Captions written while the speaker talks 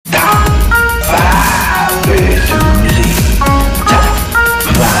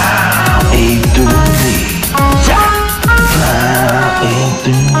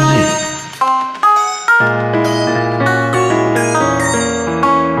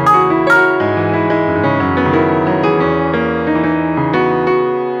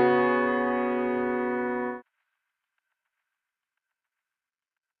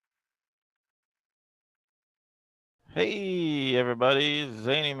Hey everybody,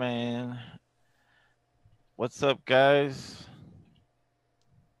 Zany Man. What's up, guys?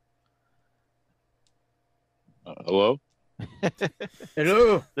 Hello?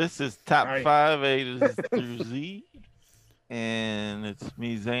 Hello. This is Top Hi. 5 A to through Z, and it's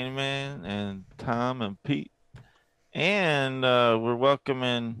me, Zany Man, and Tom and Pete. And we're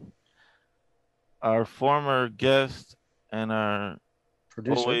welcoming our former guest and our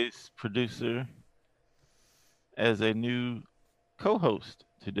Producer. always producer as a new co-host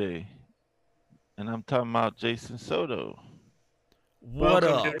today. And I'm talking about Jason Soto. What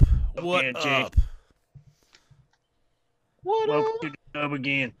Welcome up? to the What again, Jake. up? What Welcome up? to the dub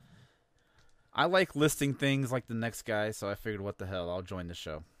again. I like listing things like the next guy, so I figured, what the hell, I'll join the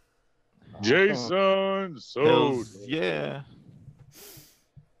show. Jason Soto. Hells yeah.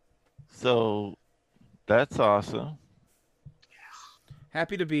 So that's awesome.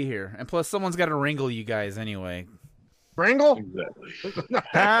 Happy to be here. And plus, someone's got to wrangle you guys anyway. Wrangle? Exactly.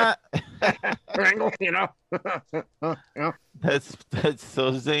 Ha! Wrangle, you know? Yeah. That's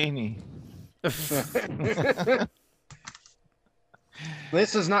so zany.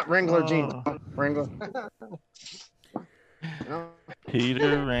 This is not Wrangler jeans. Oh. Wrangler. No.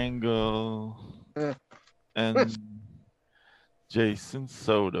 Peter Wrangle and Jason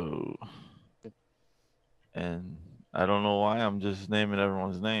Soto. And I don't know why I'm just naming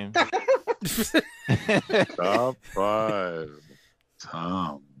everyone's name. Top 5.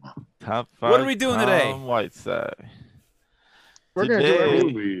 Tom. Top 5. What are we doing today? Tom Whiteside. We're going to do Today-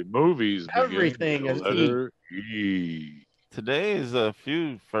 everything. Movies. Everything begin is with the letter E. Today is a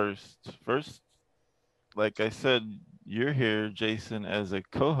few first. First, like I said, you're here, Jason, as a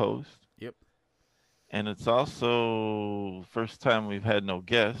co-host. Yep. And it's also first time we've had no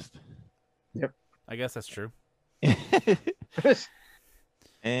guest. I guess that's true.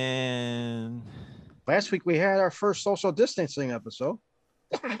 And Last week we had our first social distancing episode.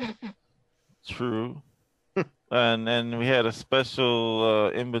 true. And then we had a special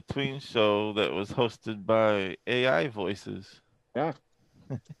in-between show that was hosted by AI voices. Yeah.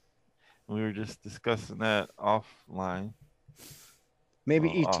 We were just discussing that offline. Maybe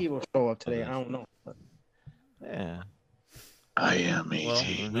Oh, E.T. will show up today. I don't know. Yeah. I am Well,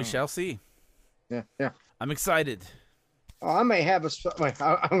 E.T. we shall see. Yeah. I'm excited. Oh, I may have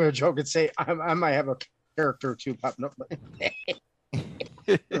I'm going to joke and say I might have a character or two popping up.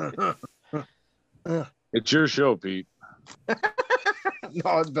 It's your show, Pete.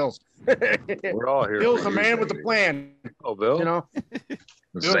 No, it's Bill's. We're all here. Bill's for the you, man with the baby. plan. Oh, Bill? You know?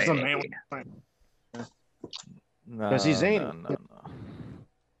 Bill's the Zany. man with the plan. No, 'Cause he's zany. no.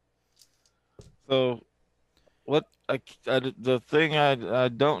 So, what the thing I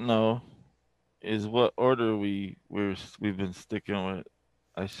don't know is what order we've been sticking with.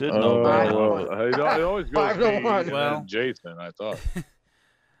 I should know by now. well, but- it always goes 5 to me 1. and Well- then Jason, I thought.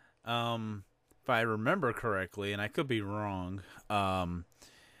 If I remember correctly, and I could be wrong,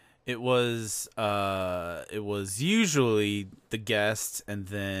 it was usually the guest, and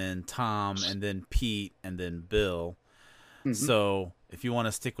then Tom, and then Pete, and then Bill. Mhm. So if you want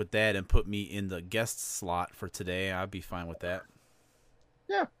to stick with that and put me in the guest slot for today, I'd be fine with that.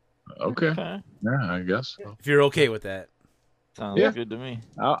 Okay. Okay. Yeah, I guess so. If you're okay with that. Sounds Yeah. good to me.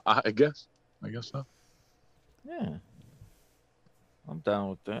 I guess so. Yeah. I'm down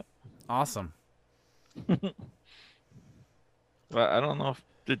with that. Awesome. Well, I don't know if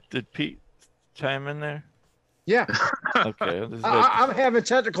did Pete chime in there? Yeah. Okay. I'm having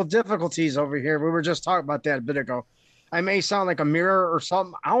technical difficulties over here. We were just talking about that a bit ago. I may sound like a mirror or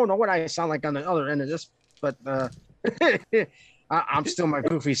something. I don't know what I sound like on the other end of this, but I'm still my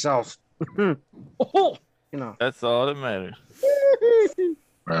goofy self. Oh, you know. That's all that matters.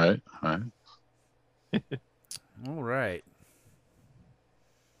 Right. All right.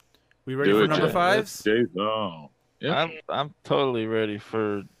 We ready Do for it, number Jay. fives? Jason. Yeah. I'm totally ready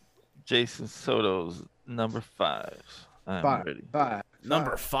for Jason Soto's number 5. I'm Five. ready. Five.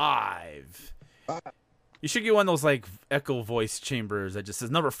 Number 5. Five. You should get one of those like echo voice chambers that just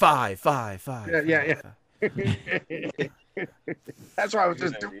says number 5, 5, 5. Yeah. 5. That's what I was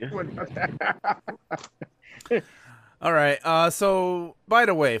just Good doing. All right. So, by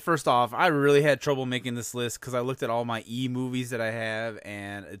the way, first off, I really had trouble making this list because I looked at all my E movies that I have,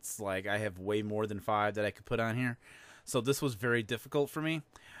 and it's like I have way more than 5 that I could put on here. So this was very difficult for me.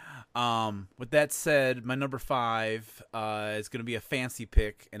 With that said, my number 5 is going to be a fancy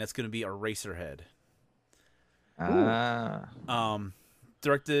pick, and it's going to be Eraserhead.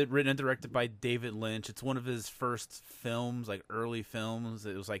 Written and directed by David Lynch. It's one of his first films, like early films.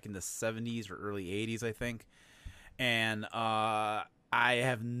 It was like in the 70s or early 80s, I think. And I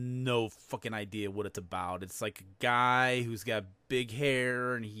have no fucking idea what it's about. It's like a guy who's got big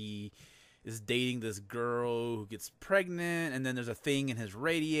hair and he is dating this girl who gets pregnant, and then there's a thing in his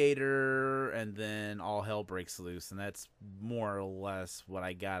radiator, and then all hell breaks loose, and that's more or less what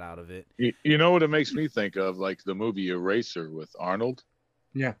I got out of it. You know what it makes me think of? Like the movie Eraser with Arnold.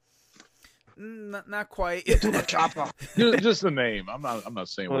 Yeah. Not quite. Just the name. I'm not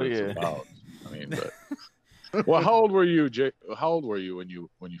saying what it's about. I mean, but well, how old were you, Jay? How old were you when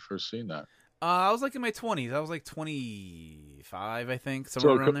you first seen that? I was like in my 20s. I was like 25, I think,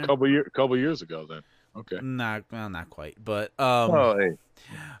 somewhere around there. Couple years ago, then. Okay. Not quite, but oh, hey.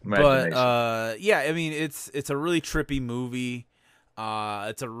 Yeah, I mean, it's a really trippy movie.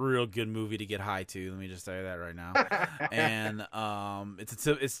 It's a real good movie to get high to. Let me just tell you that right now. And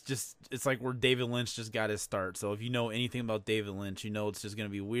it's like where David Lynch just got his start. So if you know anything about David Lynch, you know it's just gonna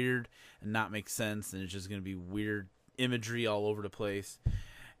be weird and not make sense, and it's just gonna be weird imagery all over the place.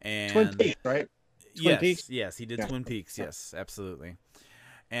 And Twin Peaks, right? Twin Peaks? Yes, he did Twin Peaks. Yes, absolutely.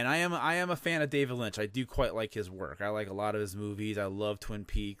 And I am a fan of David Lynch. I do quite like his work. I like a lot of his movies. I love Twin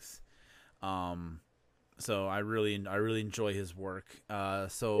Peaks. So I really enjoy his work.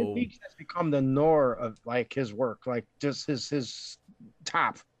 Twin Peaks has become the norm of like his work, like just his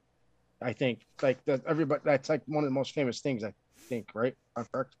top. I think like everybody. That's like one of the most famous things. I think, right? I'm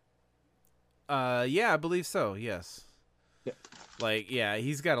correct. Yeah, I believe so. Yes. Yeah. Like, yeah,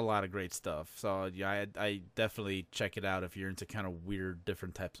 he's got a lot of great stuff. So yeah, I definitely check it out if you're into kind of weird,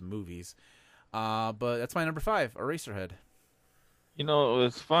 different types of movies. But that's my number 5, Eraserhead. You know,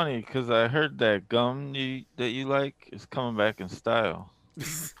 it's funny because I heard that gum that you like is coming back in style.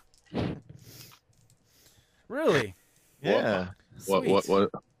 Really? Yeah. What?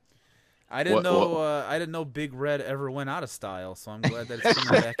 I didn't know Big Red ever went out of style, so I'm glad that it's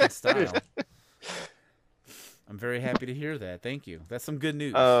coming back in style. I'm very happy to hear that. Thank you. That's some good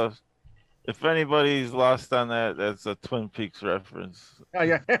news. If anybody's lost on that, that's a Twin Peaks reference. Oh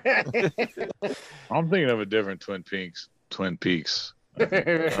yeah. I'm thinking of a different Twin Peaks. I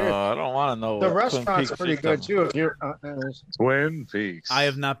don't want to know. The restaurant's pretty good too. If you're Twin Peaks. I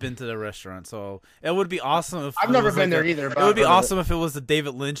have not been to the restaurant, so it would be awesome if I've never been there either. It would be awesome if it was the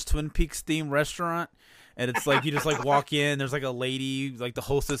David Lynch Twin Peaks themed restaurant. And it's like you just like walk in. There's like a lady, like the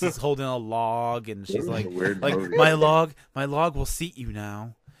hostess is holding a log, and she's like my log will seat you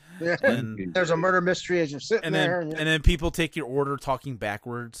now. Yeah. And there's a murder mystery as you're sitting there, and then people take your order talking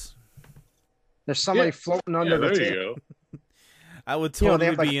backwards. There's somebody floating under the there table. you go. I would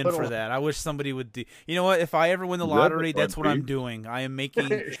totally be in for that. I wish somebody would do. You know what? If I ever win the lottery, that's what I'm doing. I am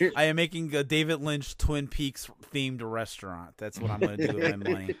making a David Lynch Twin Peaks themed restaurant. That's what I'm going to do with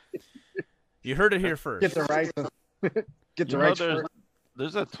my money. You heard it here first. Get the right. Get the right.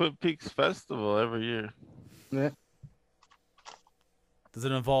 There's a Twin Peaks festival every year. Yeah. Does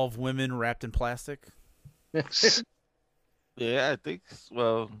it involve women wrapped in plastic? Yeah, I think.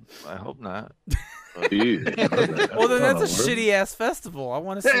 Well, I hope not. Well, then that's a shitty ass festival. I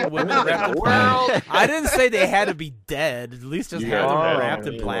want to see women wrapped in plastic. I didn't say they had to be dead. At least just have them wrapped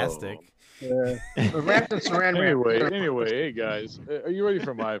in plastic. Wrapped in saran wrap. Anyway, hey guys, are you ready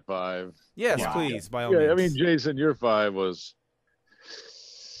for my 5? Yes, please. By all means. I mean, Jason, your 5 was.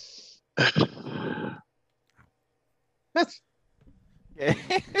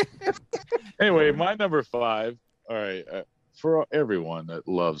 Anyway, my number 5. All right, for everyone that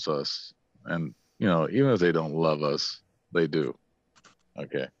loves us, and you know, even if they don't love us, they do.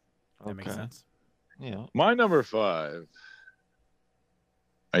 Okay. That makes sense. Yeah. My number 5.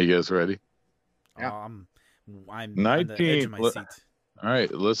 Are you guys ready? Yeah. I'm 19. On the edge of my seat. All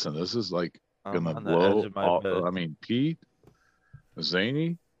right, listen. This is like gonna blow. I mean, Pete,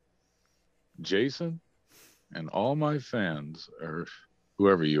 Zany, Jason, and all my fans, or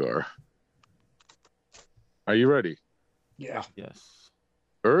whoever you are. Are you ready? Yeah. Yes.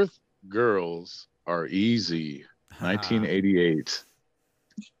 Earth Girls Are Easy, 1988.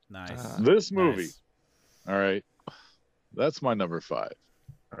 Nice. This movie. Nice. All right. That's my number 5.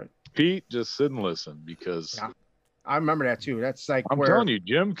 All right. Pete, just sit and listen because I remember that too. That's like I'm telling you,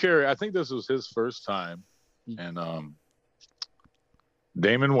 Jim Carrey. I think this was his first time, and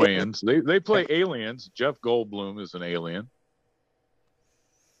Damon Wayans. They play aliens. Jeff Goldblum is an alien,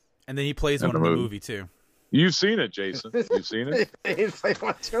 and then he plays one in the movie too. You've seen it, Jason. You've seen it. Yes, I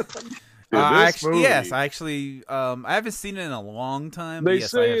actually, I haven't seen it in a long time. They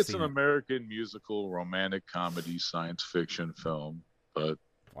say it's an American musical, romantic comedy, science fiction film, but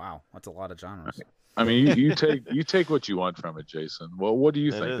wow, that's a lot of genres. I mean, you take what you want from it, Jason. Well, what do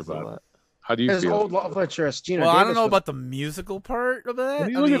you think about it? How do you His feel? old love interest, Gina. Well, Davis I don't know was- about the musical part of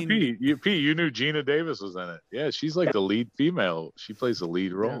that. Look at Pete. You knew Gina Davis was in it. Yeah, she's like the lead female. She plays the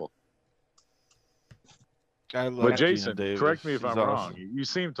lead role. I love But Gina Jason, Davis. correct me if She's I'm awesome. wrong. You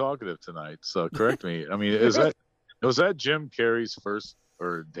seem talkative tonight, so correct me. I mean, was that Jim Carrey's first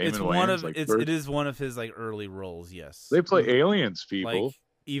or Damon It's Wayans? one of like it is one of his like early roles. Yes, They play aliens, people. like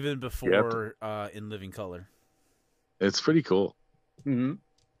even before In Living Color. It's pretty cool. Mhm.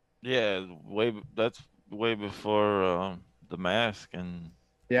 Yeah, that's way before The Mask and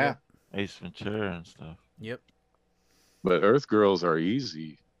Yeah. Ace Ventura and stuff. Yep. But Earth Girls are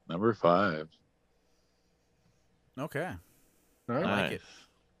easy. Number 5. Okay. All right. like it.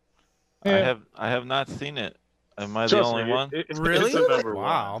 Yeah. I have not seen it. Am I the Trust only me, one? Really? It's a number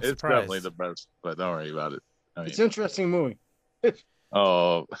Wow, one. I'm It's surprised. definitely the best, but don't worry about it. I mean, It's an interesting movie.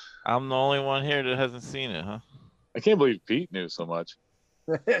 oh, I'm the only one here that hasn't seen it, huh? I can't believe Pete knew so much.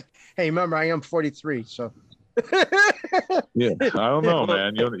 Hey, remember, I am 43, so. Yeah, I don't know,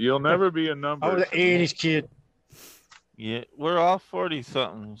 man. You'll never be a number. I was an 80s kid. Yeah, we're all 40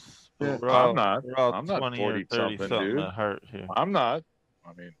 somethings. Yeah. We're all, I'm not. We're all I'm not 20 or 30 40-something, something dude. at heart here. I'm not.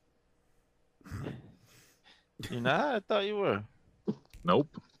 I mean, You're not? I thought you were. nope.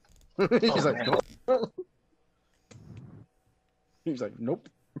 He's like, nope. He's like, nope.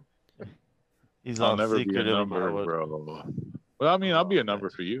 He's I'll all never be a secretive number, about what- bro. Well, I mean, I'll be a number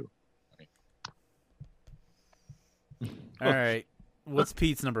for you. All right. What's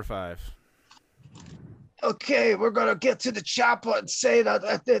Pete's number 5? Okay, we're gonna get to the chopper and say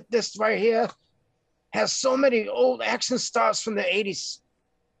that this right here has so many old action stars from the 80s,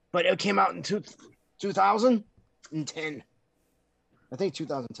 but it came out in 2010. I think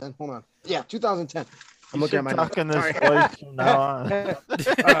 2010. Hold on. Yeah, 2010. I'm You looking should at my talk in notes. this Sorry. voice from now on.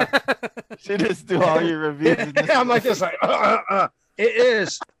 You should just do all your reviews. in this I'm like this, like, It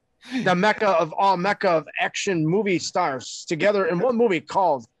is the mecca of all mecca of action movie stars together in one movie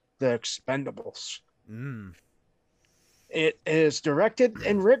called The Expendables. Mm. It is directed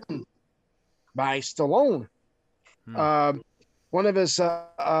and written by Stallone. One of his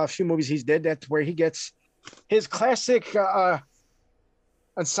few movies he's did, that's where he gets his classic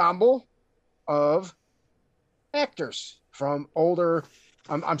ensemble of actors from older.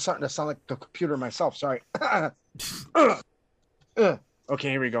 I'm starting to sound like the computer myself. Sorry. Okay,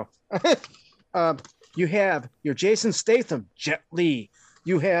 here we go. You have your Jason Statham, Jet Li.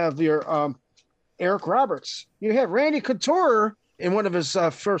 You have your Eric Roberts. You have Randy Couture in one of his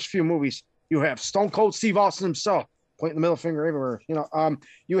first few movies. You have Stone Cold Steve Austin himself, pointing the middle finger everywhere.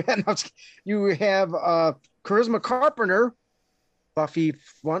 You have Charisma Carpenter, Buffy.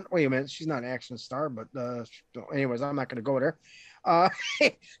 Wait a minute, she's not an action star, but anyways, I'm not going to go there.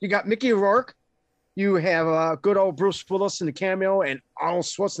 You got Mickey Rourke. You have good old Bruce Willis in the cameo and Arnold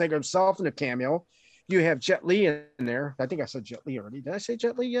Schwarzenegger himself in the cameo. You have Jet Li in there. I think I said Jet Li already. Did I say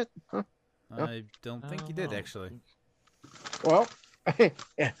Jet Li yet? Huh? I don't think you did, actually. Well,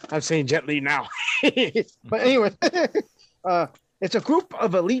 yeah, I'm saying Jet Li now. But anyway, it's a group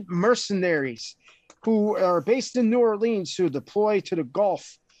of elite mercenaries who are based in New Orleans who deploy to the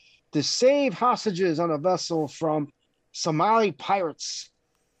Gulf to save hostages on a vessel from Somali pirates.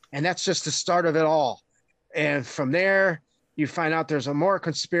 And that's just the start of it all. And from there, you find out there's more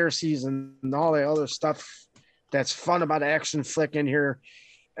conspiracies and all the other stuff that's fun about action flick in here.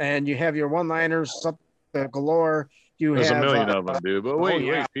 And you have your one-liners up galore. There's a million of them, dude. But wait,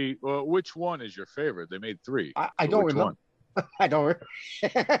 yeah. wait, Pete. Well, which one is your favorite? They made 3. I don't Which remember. one? I don't. Is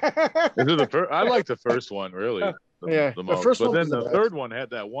it the first? I like the first one really. Yeah, the the most. first But one then was the the best. third one had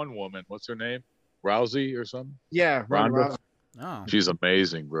that one woman. What's her name? Rousey or something? Yeah, Ronda Ronda? Rousey. Oh, She's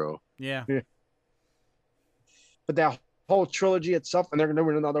amazing, bro. yeah. But that whole trilogy itself, and they're going to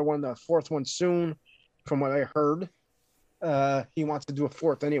do another one, the fourth one soon, from what I heard. He wants to do a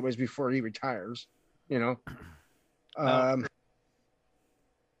fourth anyways before he retires. You know.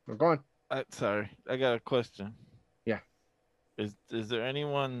 We're going. Sorry, I got a question. Yeah. Is there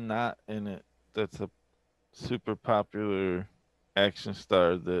anyone not in it that's a super popular action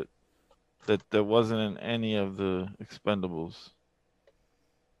star that wasn't in any of the Expendables?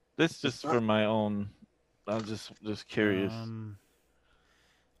 This just for my own. I'm just curious.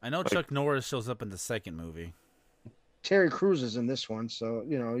 I know Chuck Norris shows up in the second movie. Terry Crews is in this one, so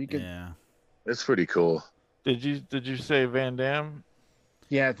you know you could. Yeah. It's pretty cool. Did you say Van Damme?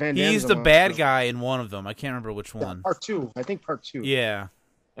 Yeah, Van Damme's He's in the one, bad so- guy in one of them. I can't remember which Yeah, one. part 2. I think part 2. Yeah.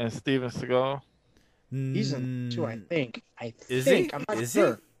 And Steven Seagal? He's in 2. I think. Is think. he? I'm not Is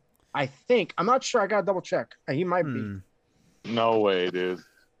sure. he? I think. I'm not sure. I gotta double check. He might be. No way, dude.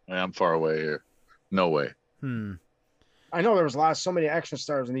 I'm far away here. No way. I know there was so many action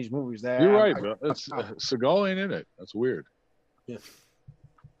stars in these movies. That you're right, bro. It's Seagal ain't in it. That's weird. Yeah.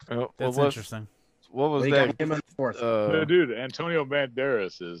 That's interesting. What was that? Him in the fourth. Dude, Antonio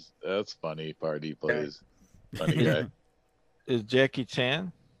Banderas that's funny part he plays. Funny guy. Is Jackie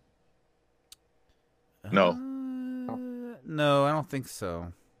Chan? No. No, I don't think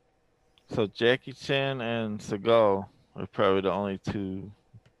so. So Jackie Chan and Seagal are probably the only two.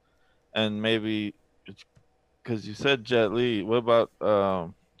 And maybe because you said Jet Li, what about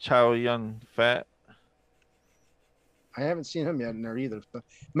Chow Yun Fat? I haven't seen him yet in there either. So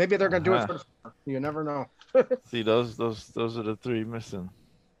maybe they're gonna do it for the, you never know. See, those are the three missing.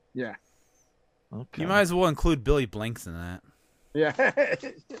 Yeah. Okay. You might as well include Billy Blanks in that. Yeah.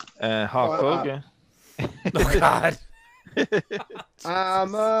 And Hulk Hogan. Oh God.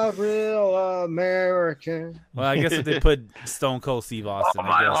 I'm a real American. Well, I guess if they put Stone Cold Steve Austin,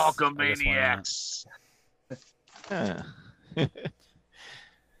 my Hulkamaniacs. Yeah.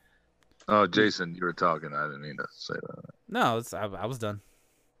 Oh, Jason, you were talking. I didn't mean to say that. No, I was done.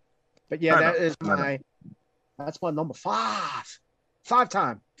 But yeah, that's my number 5. 5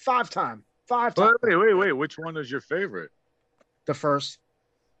 time. Wait. Which one is your favorite? The first.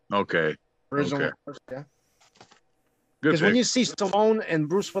 Okay. Original. Okay. First, yeah. Because when you see Stallone and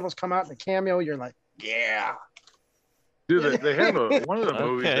Bruce Willis come out in the cameo, you're like, yeah. Dude, they have one of the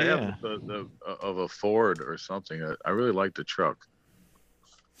movies. They have the of a Ford or something. I really like the truck.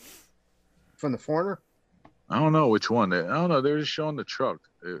 From The Foreigner? I don't know which one. I don't know. They were just showing the truck.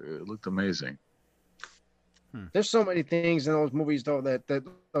 It looked amazing. There's so many things in those movies though that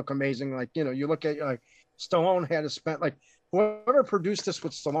look amazing. Like, you know, you look at like Stallone had to spend like whoever produced this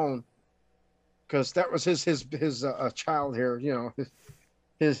with Stallone, because that was his child here. You know,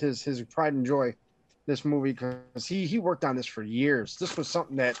 his pride and joy. This movie, because he worked on this for years. This was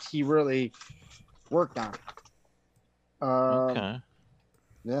something that he really worked on. Okay.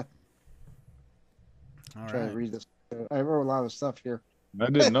 Yeah. All Trying right. to read this. I wrote a lot of stuff here.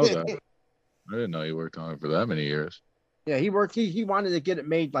 I didn't know that. I didn't know you worked on it for that many years. Yeah, he worked. He wanted to get it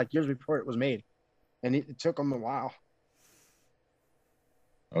made like years before it was made, and it took him a while.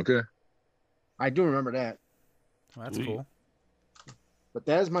 Okay. I do remember that. Well, that's cool. But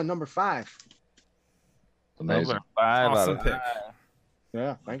that is my number 5. Amazing. Number 5 Awesome out of pick. 5.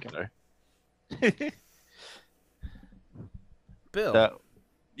 Yeah, thank you. Bill.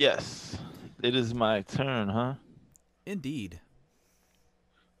 Yes, it is my turn, huh? Indeed.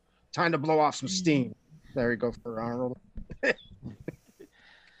 Time to blow off some steam. There you go for Arnold.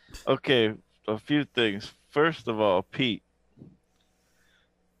 Okay, a few things. First of all, Pete,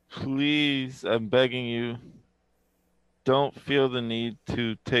 please, I'm begging you, don't feel the need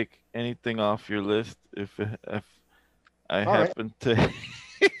to take anything off your list if I All happen to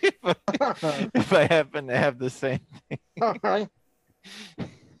if I happen to have the same thing. All right.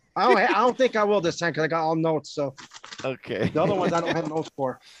 I don't think I will this time because I got all notes. So Okay. the other ones I don't have notes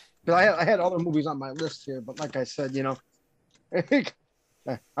for. Because I had other movies on my list here, but like I said, you know,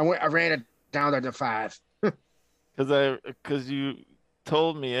 I ran it down to 5. Because you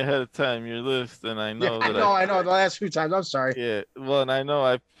told me ahead of time your list, and I know that I know the last few times. I'm sorry. Yeah, well, and I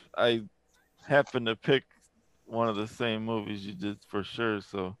know I happened to pick one of the same movies you did for sure.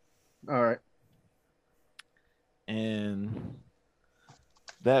 So, all right. And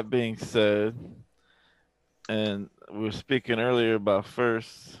that being said, and we were speaking earlier about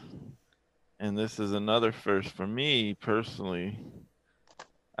firsts, and this is another first for me personally.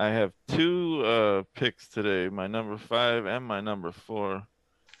 I have 2 picks today. My number 5 and my number 4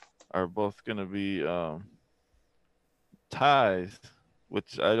 are both going to be ties,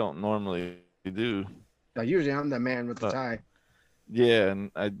 which I don't normally do. Usually I'm the man with the tie. Yeah,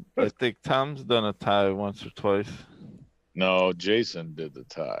 and I think Tom's done a tie once or twice. No, Jason did the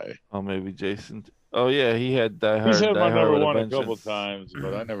tie. Oh, maybe Jason. Oh yeah, he had Die Hard. He's had my number 1 a Vengeance. couple times,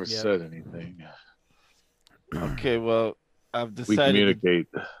 but I never said anything. Okay, well, I've decided. We communicate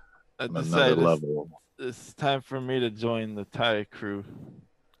on another level. It's time for me to join the tie crew.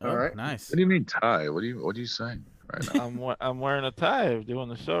 All right, nice. What do you mean tie? What are you saying right now? I'm wearing a tie doing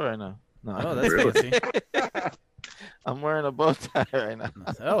the show right now. No, Oh, that's fancy. I'm wearing a bow tie right now.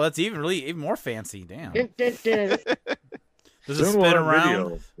 Oh, that's even more fancy. Damn. Does it Soon spin we'll have around?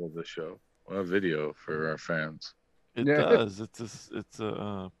 Video for the show. We'll have video for our fans. It does. It's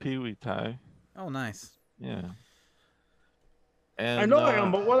a Pee-wee tie. Oh, nice. Yeah. And I know I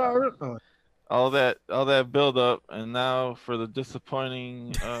am, but what are all that build up, and now for the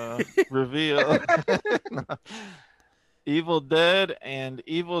disappointing reveal. Evil Dead and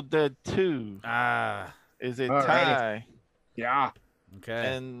Evil Dead 2 is a tie. Yeah.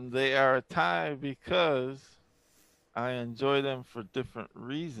 Okay. And they are a tie because I enjoy them for different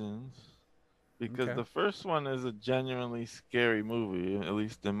reasons. Because the first one is a genuinely scary movie, at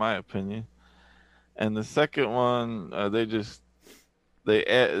least in my opinion. And the second one, there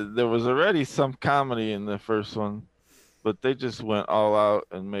was already some comedy in the first one, but they just went all out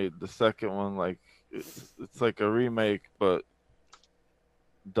and made the second one like it's like a remake, but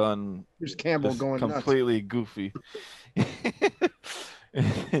done. Here's Campbell going completely nuts. Goofy.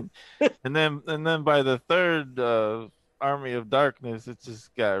 and then by the third Army of Darkness, it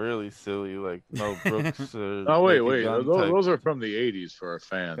just got really silly, like Mel Brooks. Oh wait, those are from the '80s for our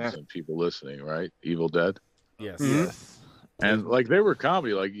fans and people listening, right? Evil Dead. Yes. Mm-hmm. Yes. And like they were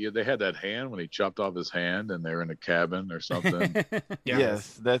comedy, like they had that hand when he chopped off his hand, and they're in a cabin or something.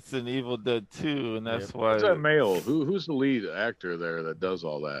 Yes, that's an Evil Dead 2, and that's why. What's that male? Who's the lead actor there that does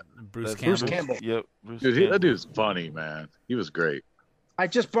all that? Bruce Campbell. Bruce Campbell. Yep. Bruce Dude, Campbell. that dude's funny, man. He was great. I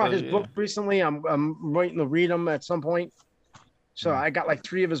just brought his book recently. I'm waiting to read them at some point. So I got like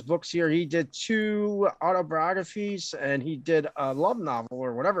 3 of his books here. He did 2 autobiographies, and he did a love novel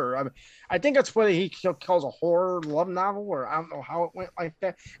or whatever. I think that's what he calls a horror love novel, or I don't know how it went like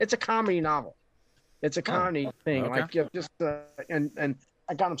that. It's a comedy novel. It's a comedy thing. Okay. Like and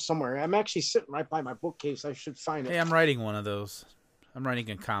I got them somewhere. I'm actually sitting right by my bookcase. I should find it. Hey, I'm writing one of those. I'm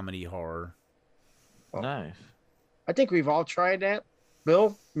writing a comedy horror. Nice. I think we've all tried that.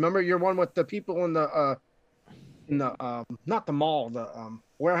 Bill, remember your one with the people in the not the mall, the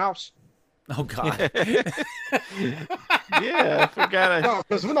warehouse. Oh God. Yeah, I forgot.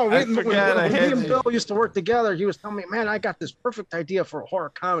 When me and Bill used to work together, he was telling me, "Man, I got this perfect idea for a horror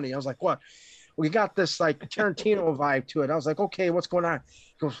comedy." I was like, "What?" We got this like Tarantino vibe to it. I was like, "Okay, what's going on?"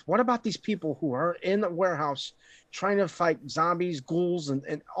 He goes, "What about these people who are in the warehouse trying to fight zombies, ghouls,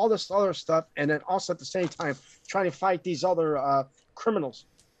 and all this other stuff, and then also at the same time trying to fight these other criminals?"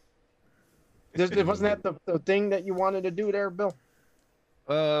 Wasn't that the thing that you wanted to do there, Bill?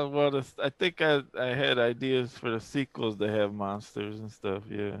 Well, I think I had ideas for the sequels that have monsters and stuff.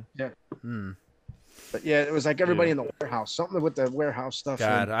 Yeah. Yeah. Hmm. But yeah, it was like everybody in the warehouse, something with the warehouse stuff.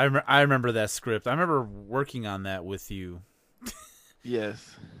 God, I remember that script. I remember working on that with you.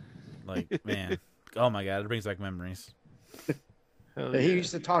 Yes. Like, man, oh my God, it brings back memories. He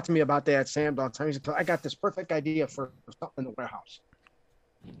used to talk to me about that, Sam, all the time. He said, "I got this perfect idea for something in the warehouse."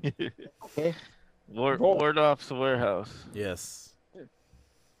 Okay. Wardolph's warehouse. Yes.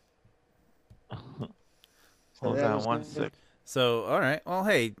 Hold on one sec. So, all right. Well,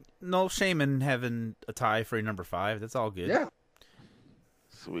 hey, no shame in having a tie for your number 5. That's all good. Yeah.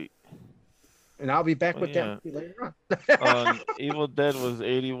 Sweet. And I'll be back with that later on. Evil Dead was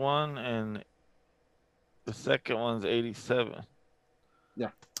 81, and the second one's 87. Yeah.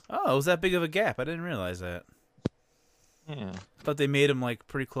 Oh, it was that big of a gap? I didn't realize that. Yeah. I thought they made them like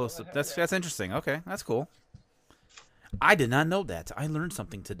pretty close. That's interesting. Okay, that's cool. I did not know that. I learned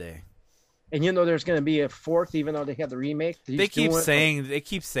something today. And there's going to be a 4th, even though they have the remake. They keep saying they're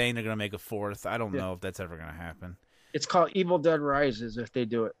going to make a 4th. I don't know if that's ever going to happen. It's called Evil Dead Rises if they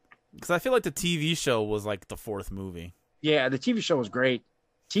do it. Because I feel like the TV show was like the 4th movie. Yeah, the TV show was great.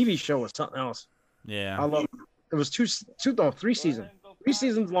 TV show was something else. Yeah, I love it. It was 3 seasons. 3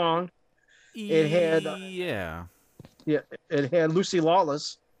 seasons long. It had it had Lucy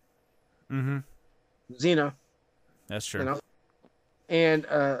Lawless. Mm-hmm. Xena. That's true. And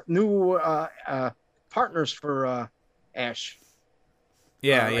new partners for Ash.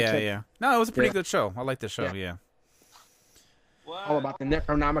 Yeah. No, it was a pretty good show. I like the show. Yeah. All about the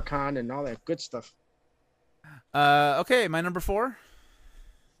Necronomicon and all that good stuff. Okay, my number 4.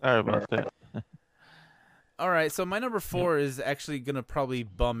 Sorry about that. All right, so my number 4 is actually gonna probably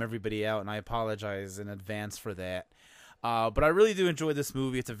bum everybody out, and I apologize in advance for that. But I really do enjoy this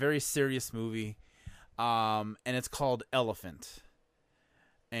movie. It's a very serious movie, and it's called Elephant.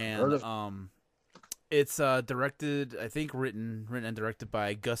 And it's directed, I think, written and directed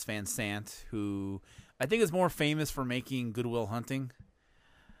by Gus Van Sant, who I think is more famous for making Good Will Hunting.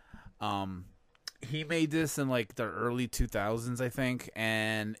 He made this in like the early 2000s, I think,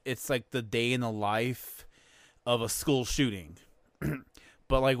 and it's like the day in the life of a school shooting.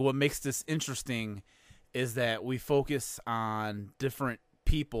 But like what makes this interesting is that we focus on different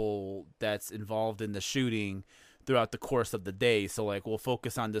people that's involved in the shooting throughout the course of the day. So like we'll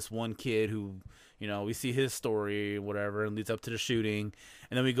focus on this one kid who, we see his story, whatever, and leads up to the shooting,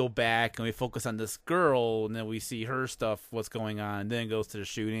 and then we go back and we focus on this girl, and then we see her stuff, what's going on, and then it goes to the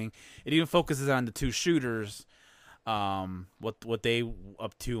shooting. It even focuses on the 2 shooters, what they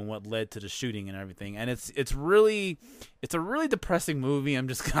up to and what led to the shooting and everything. And it's a really depressing movie. I'm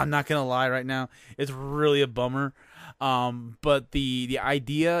not gonna lie right now. It's really a bummer. But the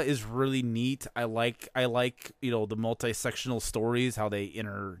idea is really neat. I like the multi-sectional stories, how they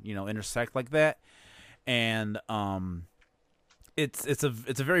intersect like that. And it's a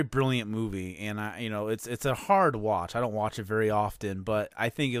very brilliant movie, and it's a hard watch. I don't watch it very often, but I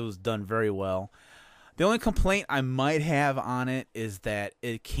think it was done very well. The only complaint I might have on it is that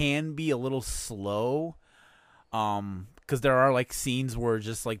it can be a little slow, because there are like scenes where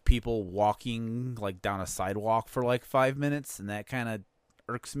just like people walking like down a sidewalk for like 5 minutes, and that kind of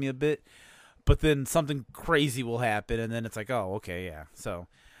irks me a bit. But then something crazy will happen, and then it's like, oh, okay, yeah. So,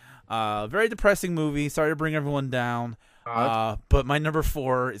 very depressing movie. Sorry to bring everyone down. But my number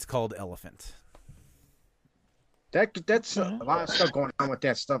 4 is called Elephant. That's a lot of stuff going on with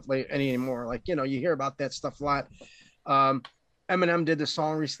that stuff anymore. Like, you hear about that stuff a lot. Eminem did a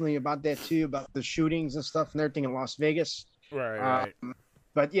song recently about that too, about the shootings and stuff and everything in Las Vegas. Right.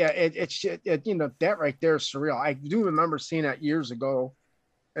 But yeah, it's that right there is surreal. I do remember seeing that years ago,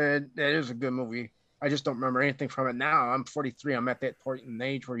 and that is a good movie. I just don't remember anything from it now. I'm 43. I'm at that point in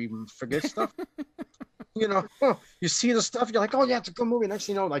age where you forget stuff. You see the stuff, you're like, oh yeah, it's a good movie. Next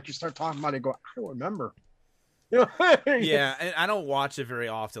thing you know, like you start talking about it, you go, I don't remember. Yeah, and I don't watch it very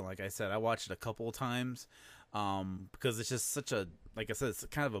often. Like I said, I watched it a couple of times, because it's just such a, like I said, it's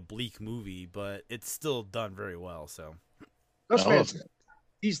kind of a bleak movie, but it's still done very well. So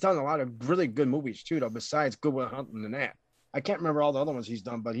he's done a lot of really good movies too, though. Besides Good Will Hunting and that, I can't remember all the other ones he's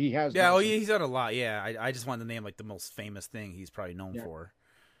done, but he has. Yeah, he's done a lot. Yeah, I just wanted to name like the most famous thing he's probably known for.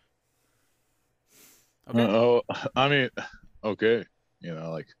 Okay. I mean, okay,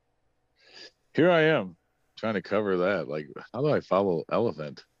 like here I am trying to cover that. Like, how do I follow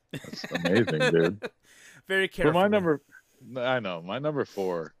Elephant? That's amazing, dude. Very careful. But my number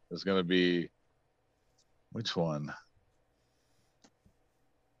 4 is going to be which one?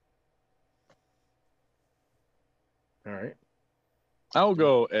 All right, I'll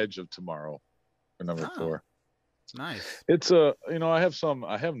go Edge of Tomorrow for number 4. Nice. It's I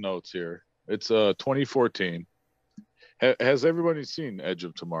have notes here. It's 2014. Has everybody seen Edge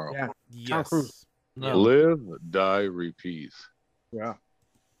of Tomorrow? Yeah. Yes. Tom Cruise. No. Live, die, repeat. Yeah.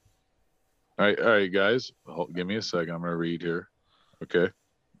 All right, guys. Give me a second. I'm going to read here. Okay.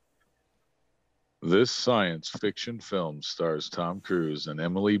 This science fiction film stars Tom Cruise and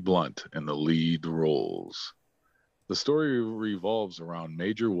Emily Blunt in the lead roles. The story revolves around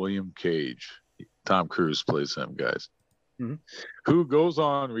Major William Cage. Tom Cruise plays him, guys. Mm-hmm. Who goes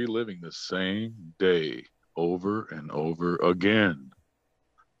on reliving the same day over and over again.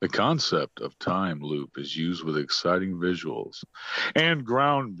 The concept of time loop is used with exciting visuals and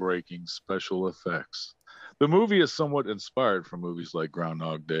groundbreaking special effects. The movie is somewhat inspired from movies like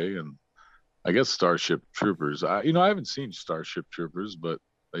Groundhog Day and I guess Starship Troopers. I haven't seen Starship Troopers, but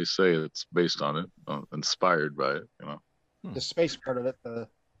they say it's based on it, inspired by it. The space part of it.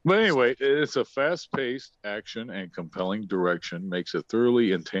 But anyway, it's a fast-paced action and compelling direction, makes a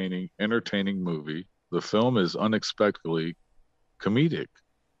thoroughly entertaining movie. The film is unexpectedly comedic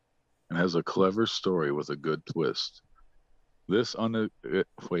and has a clever story with a good twist. This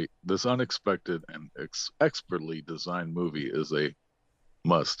unexpected and expertly designed movie is a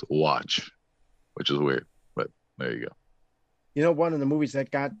must-watch, which is weird, but there you go. One of the movies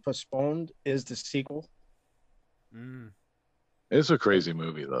that got postponed is the sequel. It's a crazy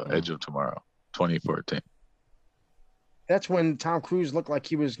movie, though. Edge of Tomorrow, 2014. That's when Tom Cruise looked like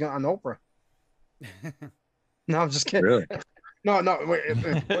he was on Oprah. No, I'm just kidding. Really? No.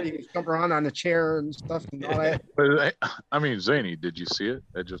 He was jumping around on the chair and stuff and all that. But, I mean, Zany, did you see it,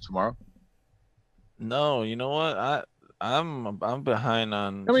 Edge of Tomorrow? No, you know what? I'm behind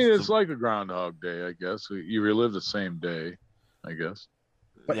on. I mean, it's like a Groundhog Day, I guess. You relive the same day, I guess.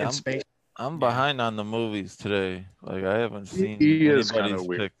 But in space. I'm behind on the movies today. Like I haven't seen. He is kind of anybody's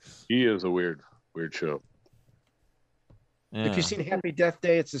weird. picks. He is a weird show. Yeah. If you've seen Happy Death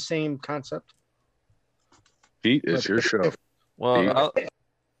Day, it's the same concept. Pete, it's your show. Well,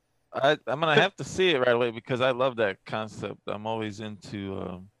 I'm gonna have to see it right away because I love that concept. I'm always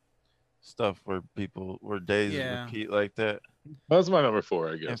into stuff where days repeat like that. That's my number 4,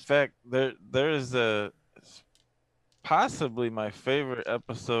 I guess. In fact, there's possibly my favorite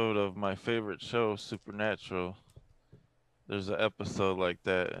episode of my favorite show, Supernatural. There's an episode like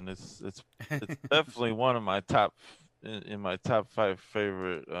that, and it's definitely one of my top 5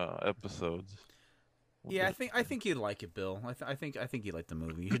 favorite episodes. Yeah, I think you'd like it, Bill. I think you'd like the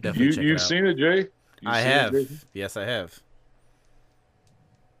movie. You should definitely check it out. You've seen it, Jay? I have. Yes, I have.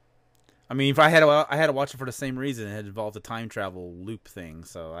 I mean, if I had to watch it for the same reason. It had involved a time travel loop thing,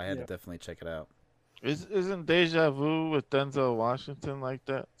 so I had to definitely check it out. Isn't Deja Vu with Denzel Washington like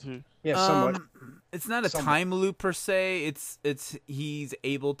that too? Yeah, somewhat. It's not a time loop per se. It's he's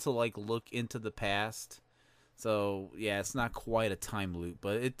able to like look into the past. So yeah, it's not quite a time loop,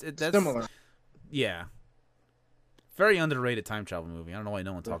 but that's similar. Yeah, very underrated time travel movie. I don't know why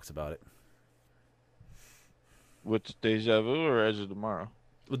no one talks about it. Which, Deja Vu or Edge of Tomorrow?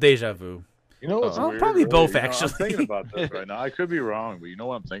 Well, Deja Vu. You know what's weird? Probably both, actually. I'm thinking about this right now. I could be wrong, but you know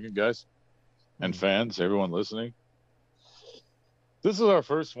what I'm thinking, guys? And fans, everyone listening? This is our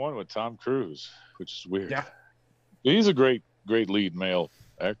first one with Tom Cruise, which is weird. Yeah. He's a great lead male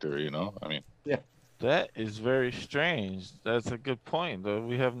actor, you know? I mean. Yeah. That is very strange. That's a good point, though.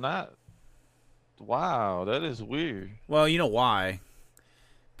 We have not. Wow, that is weird. Well, you know why?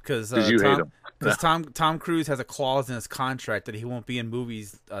 Because you hate him. Because Tom Cruise has a clause in his contract that he won't be in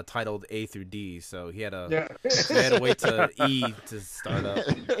movies titled A through D, so he had to wait to E to start up.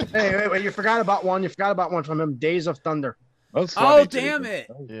 Hey, wait, you forgot about one. You forgot about one from him, Days of Thunder. That's funny, damn it!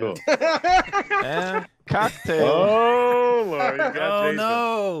 Cool. And Cocktail. Oh, Lord, you got Jason.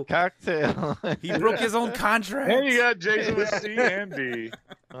 No! Cocktail. He broke his own contract. And you got Jason with C and D.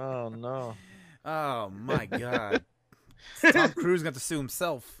 Oh no! Oh my God! Tom Cruise got to sue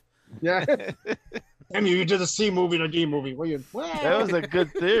himself. Yeah. I mean, you did a C movie and a D movie. That was a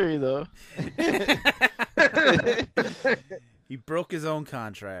good theory, though. He broke his own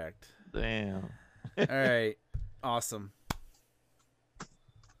contract. Damn. All right. Awesome.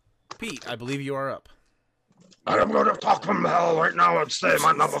 Pete, I believe you are up. I'm going to talk from hell right now and say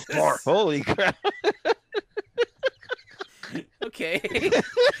my number 4. Holy crap. Okay.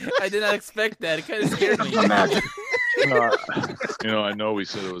 I did not expect that. It kind of scared me. I know we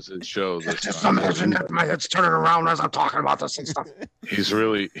said it was his show. Just imagine that my head's turning around as I'm talking about this and stuff. He's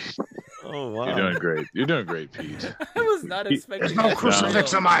really. Oh, wow. You're doing great. You're doing great, Pete. I was not expecting There's no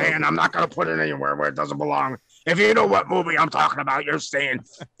crucifix in my hand. I'm not going to put it anywhere where it doesn't belong. If you know what movie I'm talking about, you're saying,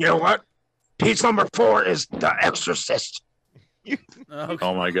 you know what? Pete's number 4 is The Exorcist. Okay.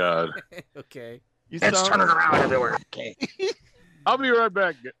 Oh, my God. Okay. It's turning around everywhere. Okay. I'll be right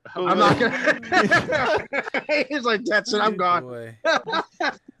back. I'm not gonna. He's like, that's it. I'm gone. Boy. Well,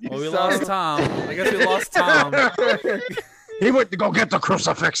 we lost Tom. I guess we lost Tom. He went to go get the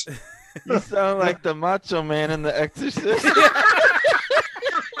crucifix. You sound like the Macho Man in The Exorcist.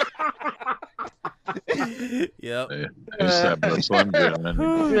 Yep.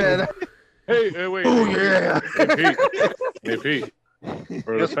 Hey, wait. Oh, yeah. Hey, Pete.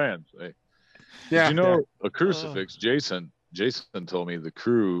 For the fans. Hey. Yeah. Did you know a crucifix, Jason told me the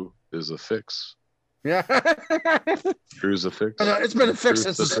crew is a fix. Yeah. Crew's a fix. It's been a fix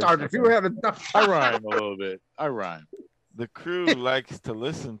since the start. If you haven't. I rhyme a little bit. The crew likes to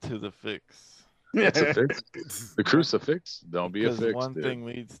listen to the fix. It's a fix. The crucifix. Don't be a fix. One thing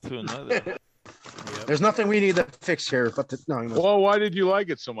leads to another. Yep. There's nothing we need to fix here, but Well, why did you like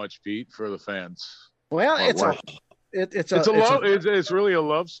it so much, Pete? For the fans. Well, it's really a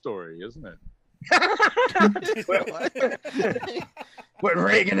love story, isn't it? With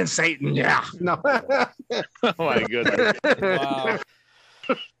Reagan and Satan, yeah. No. Oh my goodness. Wow.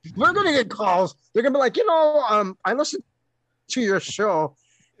 We're gonna get calls. They're gonna be like, I listened to your show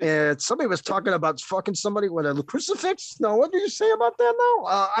and somebody was talking about fucking somebody with a crucifix. No, what did you say about that now?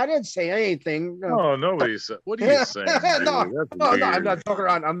 I didn't say anything. Oh, nobody said. What are you saying? No, I'm not talking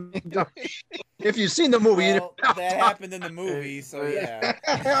around. If you've seen the movie, that happened in the movie, so yeah.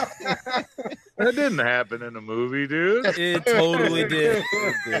 That didn't happen in the movie, dude. It totally did.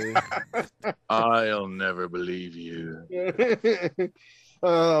 I'll never believe you.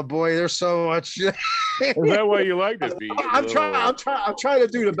 Oh boy, there's so much. Is that why you liked it, Pete? I'm trying to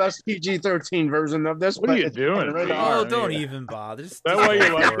do the best PG-13 version of this. What are you doing? Really Oh, don't even bother. Just that why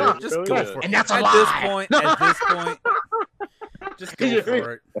you like it? Just go for it. And that's a At lie. this point, just go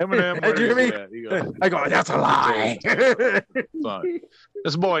for it. Eminem, Did you hear me? I go, that's a lie. Fine.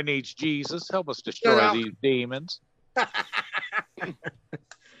 This boy needs Jesus. Help us destroy these demons.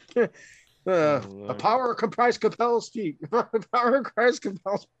 The power of Christ compels Pete. The power of Christ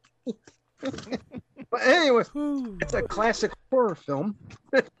compels. But anyway, it's a classic horror film.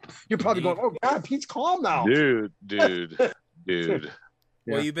 You're probably going, "Oh God, Pete's calm now." Dude.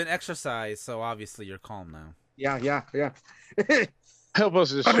 Well, you've been exercised, so obviously you're calm now. Yeah. Help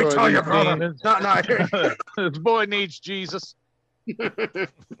us destroy Let me tell these you, brother. demons. No. This boy needs Jesus. It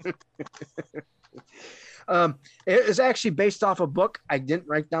is actually based off a book. I didn't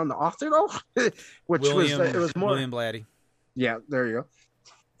write down the author though, which it was more William Blatty. Yeah, there you go.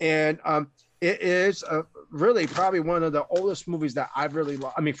 And it is really probably one of the oldest movies that I've really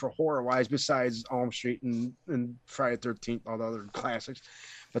loved. I mean, for horror wise, besides Elm Street and Friday the 13th, all the other classics.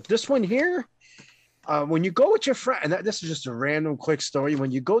 But this one here, when you go with your friend, and this is just a random quick story.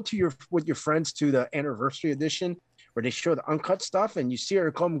 When you go to with your friends to the anniversary edition, where they show the uncut stuff, and you see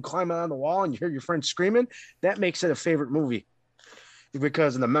her come climbing on the wall, and you hear your friend screaming, that makes it a favorite movie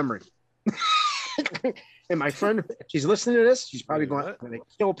because of the memory. And my friend, she's listening to this. She's probably going to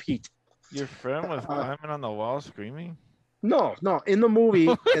kill Pete. Your friend was climbing on the wall screaming? No, in the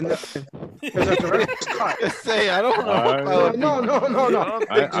movie, there's a director's cut. Say, I don't know. No.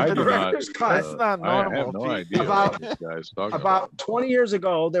 I director's cut. That's not normal. I have no idea about 20 years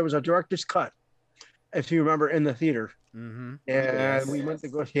ago, there was a director's cut, if you remember, in the theater. Mm-hmm. And we went to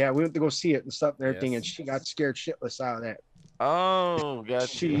go see it and stuff and everything, and she got scared shitless out of that. Oh,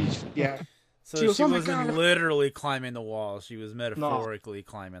 gotcha. So she wasn't literally climbing the wall. She was metaphorically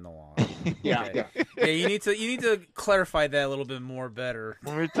climbing the wall. Yeah. You need to clarify that a little bit more better.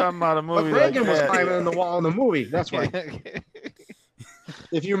 When we're talking about a movie, but Reagan was climbing on the wall in the movie. That's why.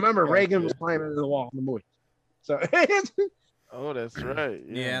 If you remember, Reagan was climbing on the wall in the movie. So. Oh, that's right.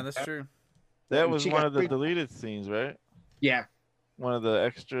 Yeah, that's true. That was one of the deleted scenes, right? Yeah. One of the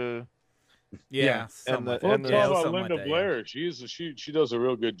extra. Yeah. And Linda Blair. She does a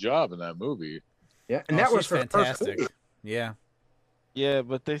real good job in that movie. Yeah, and that was fantastic. Yeah. Yeah,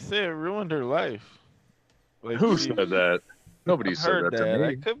 but they say it ruined her life. Like, who said that? Nobody said that to me.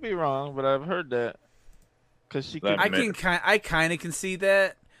 I could be wrong, but I've heard that. Cause I kind of can see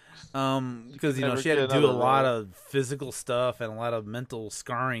that. Because she had to do a lot of physical stuff and a lot of mental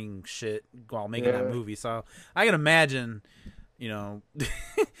scarring shit while making that movie. So I can imagine,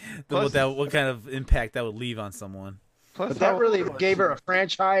 what kind of impact that would leave on someone. But that really gave her a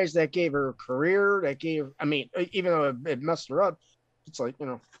franchise. That gave her a career. Even though it messed her up, it's like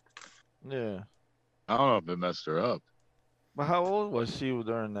Yeah. I don't know if it messed her up. But how old was she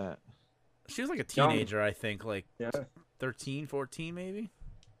during that? She was like a teenager, I think, 13, 14 maybe.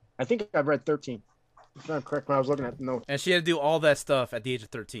 I think I've read 13. If I'm correct, when I was looking at the notes. And she had to do all that stuff at the age of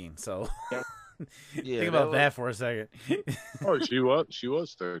 13. So think about that for a second. Oh, she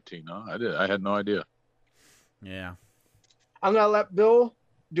was 13, huh? I had no idea. Yeah. I'm gonna let Bill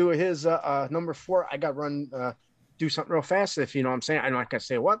do his number 4. I got to run do something real fast, if you know what I'm saying. I'm not gonna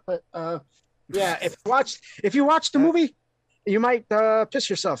say what, but yeah, if you watch the movie, you might piss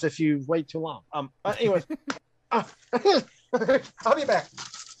yourself if you wait too long. But anyway, I'll be back.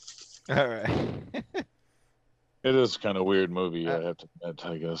 All right. It is kind of weird movie, I have to admit,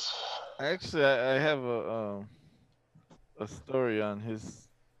 I guess. Actually, I have a story on his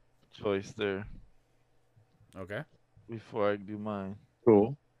choice there. Okay. Before I do mine.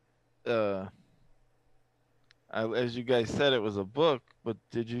 Cool. As you guys said, it was a book, but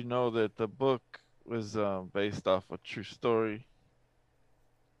did you know that the book was based off a true story?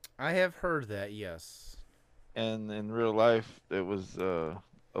 I have heard that, yes. And in real life, it was a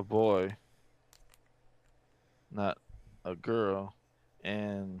boy, not a girl,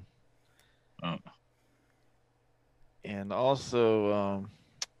 and also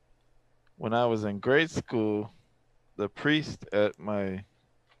when I was in grade school, the priest at my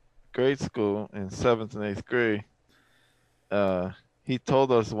grade school in 7th and 8th grade, he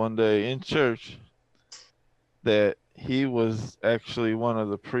told us one day in church that he was actually one of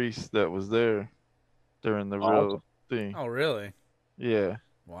the priests that was there during the real thing. Oh, really? Yeah.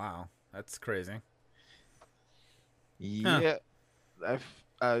 Wow, that's crazy. Yeah,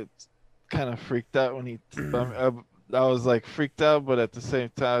 I kind of freaked out when I was like freaked out, but at the same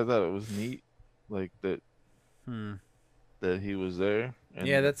time I thought it was neat, like that. That he was there. And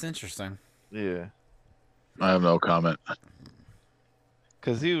yeah, that's interesting. Yeah. I have no comment.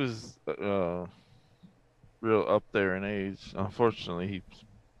 Because he was real up there in age. Unfortunately, he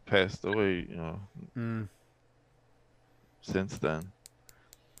passed away, since then.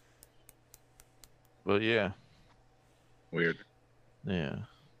 But yeah. Weird. Yeah.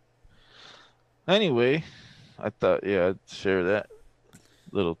 Anyway, I thought, I'd share that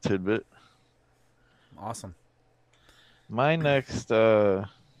little tidbit. Awesome. My next, as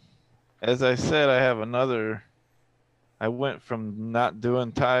I said, I have another. I went from not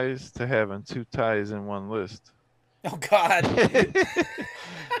doing ties to having 2 ties in one list. Oh, God.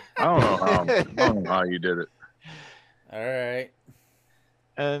 I don't know how you did it. All right.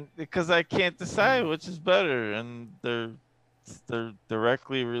 And because I can't decide which is better, and they're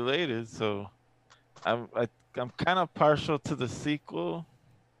directly related, so I'm kind of partial to the sequel,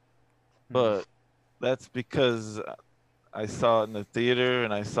 but that's because I saw it in the theater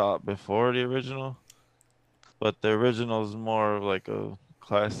and I saw it before the original. But the original is more like a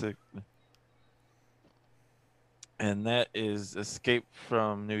classic. and that is Escape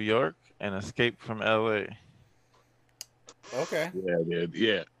from New York and Escape from L.A. Okay. Yeah, dude.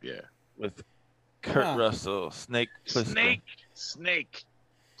 Yeah, yeah. With Kurt Russell, Snake Plissken. Snake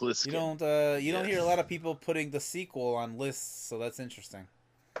Plissken. You don't hear a lot of people putting the sequel on lists, so that's interesting.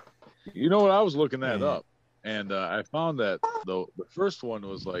 You know what? I was looking that up, and I found that the first one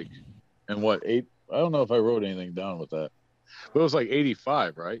was like, and what, 8? I don't know if I wrote anything down with that, but it was like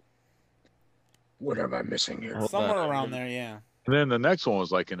 85, right? What am I missing here? Somewhere around there, yeah. And then the next one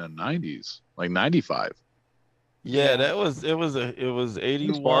was like in the 90s, like 95. Yeah, it was 81.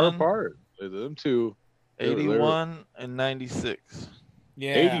 It's far apart. Them two. 81 and 96.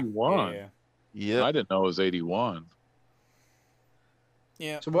 Yeah. 81. Yeah. I didn't know it was 81.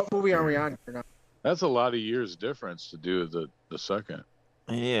 Yeah. So what movie are we on here now? That's a lot of years difference to do the second.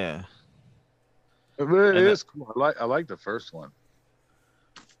 Yeah. It is cool. I like the first one.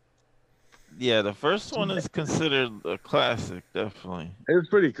 Yeah, the first one is considered a classic, definitely. It's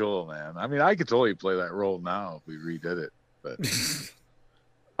pretty cool, man. I mean, I could totally play that role now if we redid it. But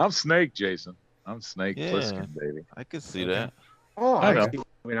I'm Snake, Jason. I'm Snake Plissken, baby. I could see that. Oh, I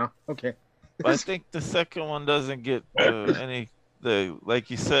know. Okay. But I think the second one doesn't get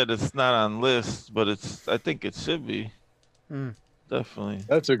like you said, it's not on lists, but I think it should be. Definitely.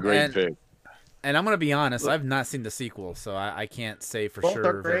 That's a great pick. And I'm going to be honest, I've not seen the sequel, so I can't say for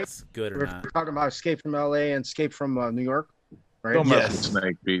sure if it's good or not. We're talking about Escape from L.A. and Escape from New York, right? Don't mess with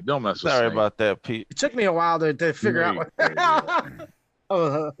Snake, Pete. Don't mess with Snake. Sorry about that, Pete. It took me a while to figure out what...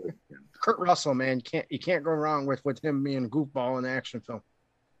 Kurt Russell, man, you can't go wrong with him being a goofball in an action film.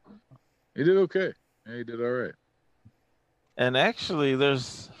 He did okay. Yeah, he did all right. And actually,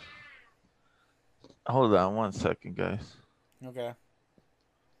 hold on 1 second, guys. Okay.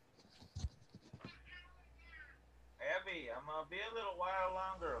 Abby, I'm gonna be a little while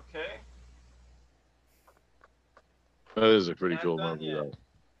longer, okay? That is a pretty cool movie, though.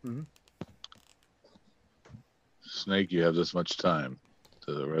 Mm-hmm. Snake, you have this much time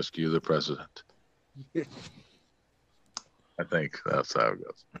to rescue the president. I think that's how it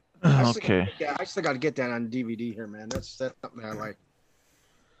goes. Okay. I still got to get that on DVD here, man. That's something I like.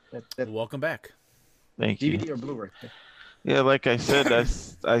 Welcome back. Thank you. DVD or Blu-ray? Yeah, like I said, I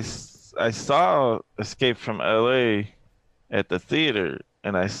saw Escape from LA at the theater,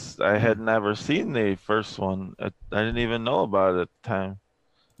 and I had never seen the first one. I didn't even know about it at the time.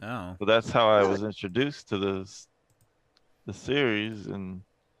 No. So that's how I was introduced to the series, and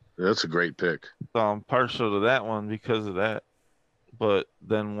that's a great pick. So I'm partial to that one because of that. But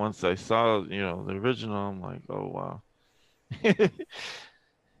then once I saw, the original, I'm like, oh wow.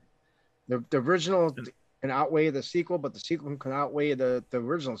 The original can outweigh the sequel, but the sequel can outweigh the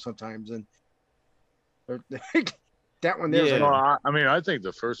original sometimes, and that one there. Yeah. No, I mean, I think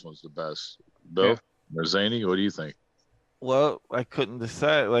the first one's the best. Bill or Zany, what do you think? Well, I couldn't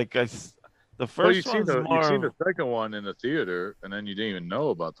decide. The first you've seen the second one in the theater, and then you didn't even know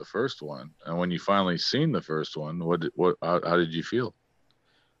about the first one. And when you finally seen the first one, how did you feel?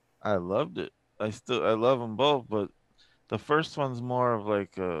 I loved it. I love them both, but the first one's more of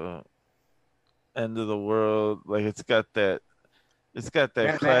like a end of the world. Like it's got that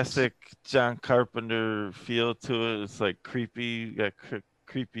classic John Carpenter feel to it. It's like creepy. You got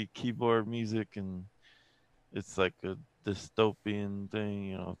creepy keyboard music, and it's like a dystopian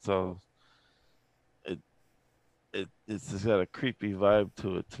thing. It's all. It's just got a creepy vibe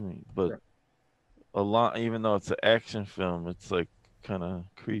to it to me, but even though it's an action film, it's like kind of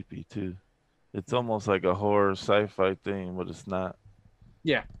creepy too. It's almost like a horror sci-fi thing, but it's not.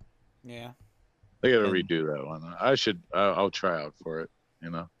 Yeah. I gotta redo that one. I'll try out for it.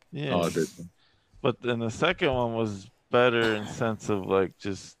 Yeah. But then the second one was better in sense of like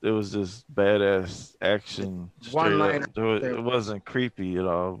it was just badass action. It wasn't creepy at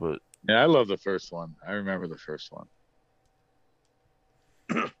all, but. Yeah, I love the first one. I remember the first one.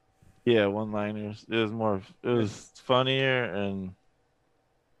 Yeah, one-liners. It was funnier and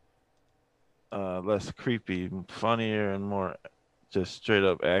less creepy, funnier and more just straight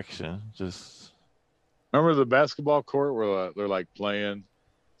up action. Just remember the basketball court where they're like playing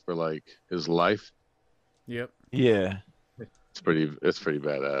for like his life. Yep. Yeah. It's pretty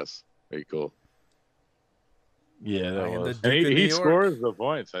badass. Very cool. Yeah, that was. And he scores the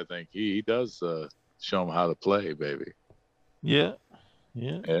points. I think he does show him how to play, baby. Yeah.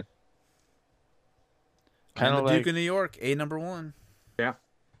 Kind of like Duke of New York, #1. Yeah,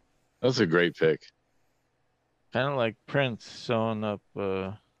 that's a great pick. Kind of like Prince showing up.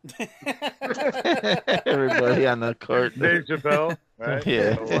 Everybody on the court. Dave Chappelle, right?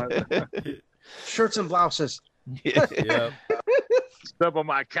 Yeah. Shirts and blouses. Yeah. Step on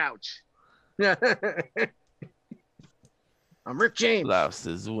my couch. Yeah. I'm Rick James.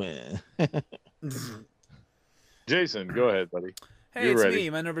 Blouses win. Jason, go ahead, buddy. Hey, it's me,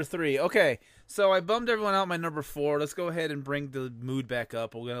 my number 3. Okay, so I bummed everyone out my number 4. Let's go ahead and bring the mood back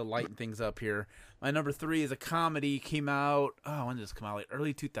up. We're going to lighten things up here. My number 3 is a comedy. Came out, when did this come out? Like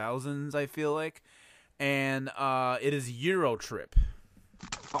early 2000s, I feel like. And it is Euro Trip.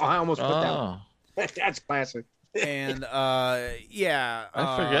 Oh, I almost put that one. That's classic. And, yeah.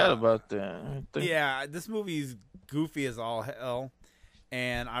 I forgot about that. Yeah, this movie's goofy as all hell.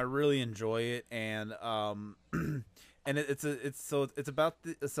 And I really enjoy it. And, and it's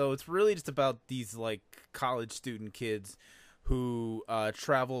really just about these like college student kids who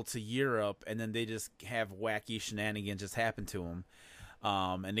travel to Europe, and then they just have wacky shenanigans just happen to them.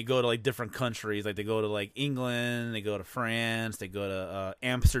 And they go to like different countries, like they go to like England, they go to France, they go to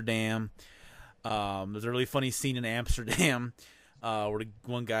Amsterdam. There's a really funny scene in Amsterdam where the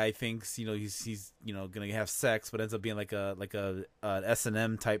one guy thinks he's gonna have sex, but ends up being like a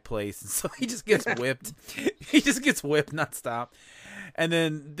S&M type place, and so he just gets whipped. He just gets whipped nonstop. And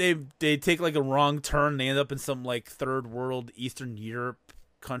then they take like a wrong turn, and they end up in some like third world Eastern Europe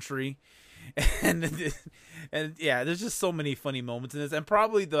country. And yeah, there's just so many funny moments in this, and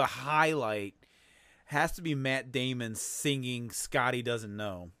probably the highlight has to be Matt Damon singing "Scotty Doesn't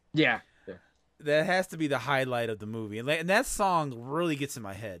Know." Yeah. That has to be the highlight of the movie, and that song really gets in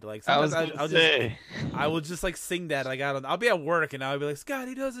my head. Like sometimes I will just like sing that. Like I'll be at work and I'll be like,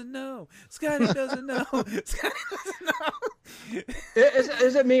 "Scotty doesn't know. Scotty doesn't know. Scotty doesn't know."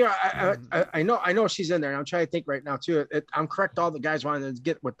 Is it me? Or I know she's in there. And I'm trying to think right now too. I'm correct. All the guys wanted to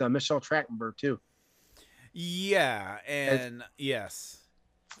get with Michelle Trachtenberg too. Yeah, and yes,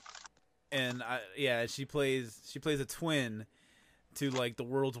 and she plays a twin to like the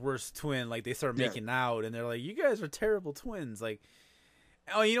world's worst twin. Like they start making out, and they're like, "You guys are terrible twins." Like,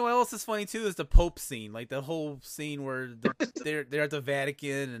 oh, you know what else is funny too is the Pope scene. Like the whole scene where they're at the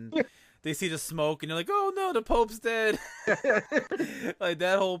Vatican and they see the smoke, and you're like, "Oh no, the Pope's dead." Like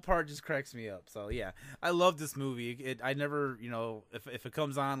that whole part just cracks me up. So yeah, I love this movie. I never, if it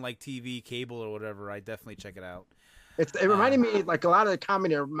comes on like TV, cable, or whatever, I definitely check it out. It reminded me, like a lot of the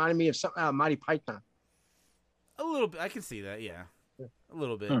comedy reminded me of some Monty Python. A little bit, I can see that. Yeah. A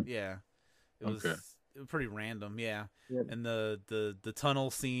little bit, yeah. It was pretty random, yeah. And the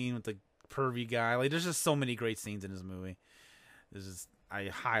tunnel scene with the pervy guy, like there's just so many great scenes in this movie. I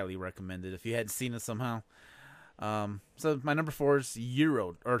highly recommend it if you hadn't seen it somehow. So my number 4 is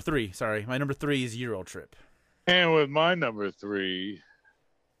my number 3 is Euro Trip. And with my number 3,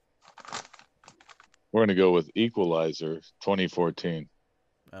 we're gonna go with Equalizer 2014.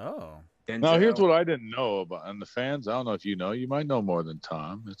 Oh. Now, here's what I didn't know about, and the fans, I don't know if you know. You might know more than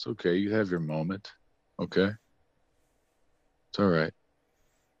Tom. It's okay. You have your moment. Okay? It's all right.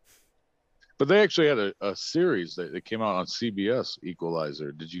 But they actually had a series that came out on CBS,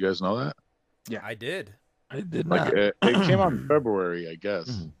 Equalizer. Did you guys know that? Yeah, I did. I did not. It came out in February, I guess.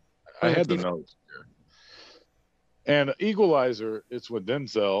 Mm-hmm. I had the notes here. And Equalizer, it's with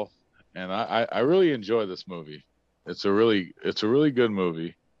Denzel, and I really enjoy this movie. It's a really good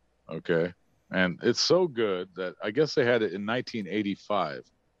movie. Okay. And it's so good that I guess they had it in 1985.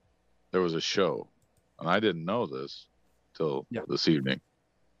 There was a show, and I didn't know this till this evening.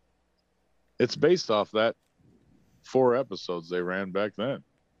 It's based off that 4 episodes they ran back then,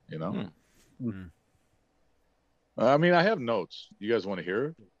 Mm-hmm. Mm. I mean, I have notes. You guys want to hear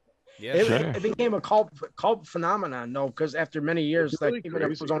it? Yeah. It became a cult phenomenon, because after many years, really like even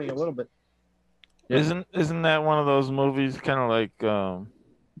if it was only a little bit. Isn't that one of those movies kind of like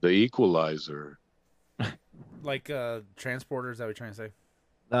The Equalizer? Like Transporter, is that what you're trying to say?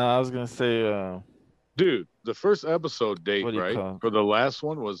 No, I was gonna say dude, the first episode date, right, for the last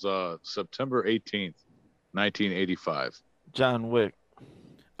one was September 18th, 1985. John Wick.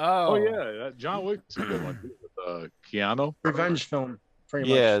 Oh yeah, John Wick's a good one with Keanu. Revenge film, pretty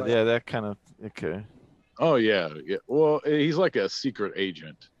much. Yeah, that kind of okay. Oh yeah. Well, he's like a secret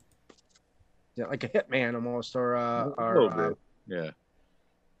agent. Yeah, like a hitman almost, or yeah.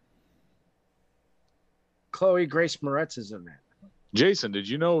 Chloe Grace Moretz is in that. Jason, did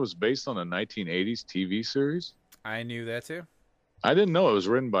you know it was based on a 1980s TV series? I knew that too. I didn't know it was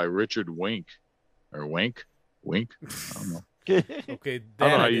written by Richard Wink. Or Wink? I don't know. Okay,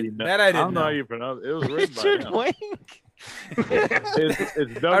 that I didn't know how you pronounce it. It was written Richard by him. Wink.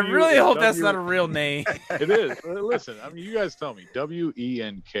 It's I really hope that's not a real name. It is. Listen, I mean, you guys tell me.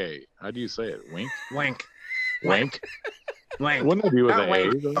 WENK. How do you say it? Wink? Wink. Wink? Wink. Wouldn't it be with an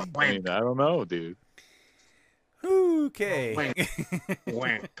Wink. A? I mean, I don't know, dude. Okay.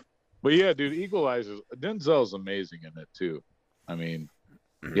 Wink. But yeah, dude, Equalizer. Denzel's amazing in it too. I mean,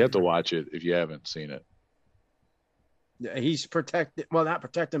 you have to watch it if you haven't seen it. He's protected. Well, not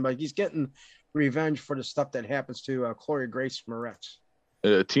protecting, but he's getting revenge for the stuff that happens to Chloe Grace Moretz.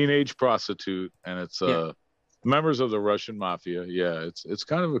 A teenage prostitute, and it's members of the Russian mafia. Yeah, it's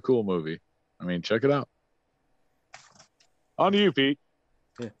kind of a cool movie. I mean, check it out. On to you, Pete.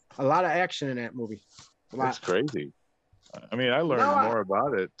 Yeah, a lot of action in that movie. It's crazy. I mean, I learned more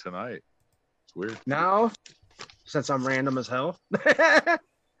about it tonight. It's weird. Now, since I'm random as hell,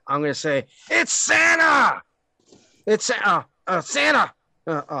 I'm gonna say it's Santa. It's Santa.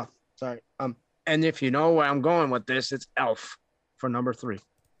 Sorry. And if you know where I'm going with this, it's Elf for number 3.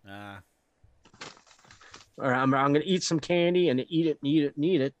 All right, I'm gonna eat some candy and eat it,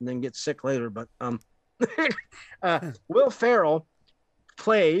 and then get sick later. But Will Ferrell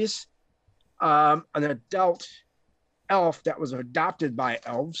plays an adult elf that was adopted by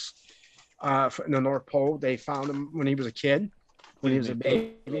elves in the North Pole. They found him when he was a kid, when he was a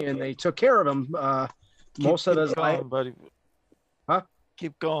baby, and they took care of him most of his life. Buddy. Huh?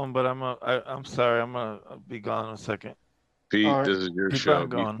 Keep going, but I'm sorry. I'm gonna be gone in a second. Pete, this is your show.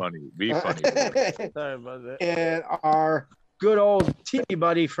 Be funny. Be funny. Sorry about that. And our good old TV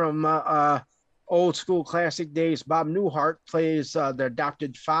buddy from old school classic days, Bob Newhart, plays the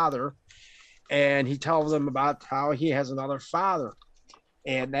adopted father, and he tells them about how he has another father,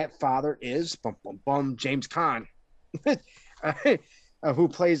 and that father is James Caan, who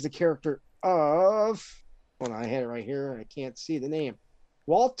plays the character of. Well, I had it right here. I can't see the name.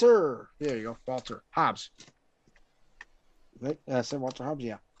 Walter. There you go, Walter Hobbs. I said Walter Hobbs.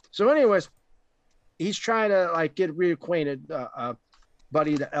 Yeah. So, anyways, he's trying to get reacquainted,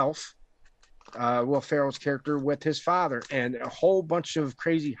 Buddy the elf, Will Ferrell's character, with his father, and a whole bunch of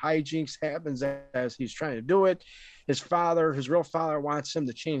crazy hijinks happens as he's trying to do it. His real father, wants him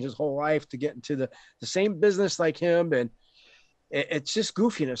to change his whole life to get into the same business like him, and it's just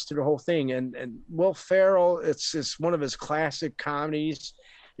goofiness to the whole thing. And Will Ferrell, it's one of his classic comedies.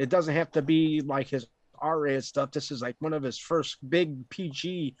 It doesn't have to be like his R-rated stuff. This is like one of his first big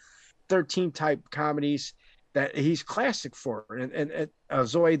PG-13 type comedies that he's classic for. And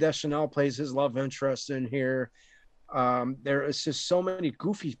Zooey Deschanel plays his love interest in here. There is just so many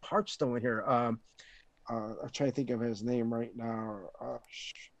goofy parts though in here. I'm trying to think of his name right now.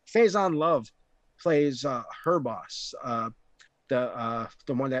 Faison Love plays her boss, the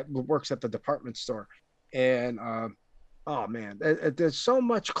one that works at the department store. And oh man, there's so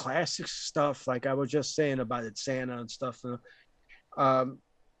much classic stuff. Like I was just saying about it, Santa and stuff. I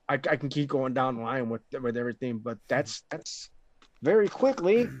can keep going down the line with everything, but that's very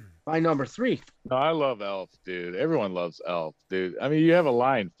quickly my number 3. No, I love Elf, dude. Everyone loves Elf, dude. I mean, you have a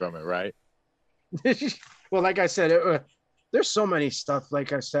line from it, right? Well, like I said, there's so many stuff.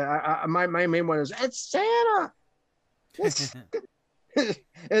 Like I said, my main one is it's Santa.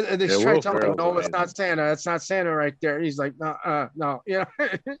 And they try to tell me, no, it's not Santa. It's not Santa right there. He's like, no,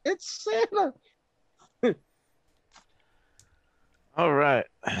 it's Santa. All right,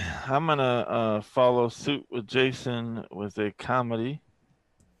 I'm gonna follow suit with Jason with a comedy,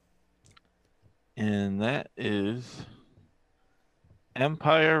 and that is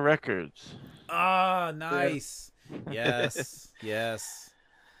Empire Records. Ah, nice. Yeah. Yes.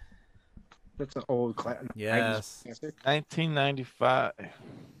 That's an old classic. Yes. 1995.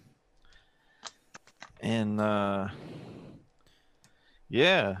 And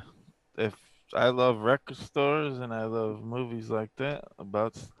yeah, if I love record stores and I love movies like that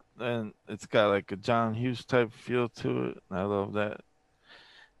and it's got like a John Hughes type feel to it, and I love that.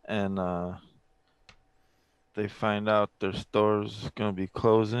 And they find out their store's gonna be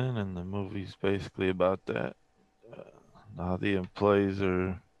closing, and the movie's basically about that. How the employees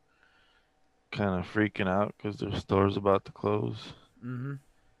are kind of freaking out because their store's about to close,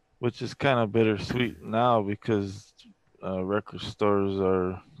 which is kind of bittersweet now because record stores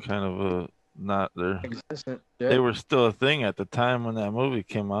are kind of not there. They were still a thing at the time when that movie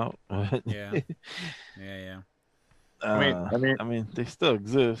came out. Yeah. I mean, they still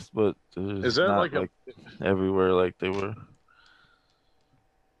exist, but is that not like everywhere like they were.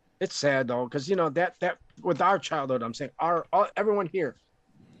 It's sad though, because that with our childhood, I'm saying everyone here,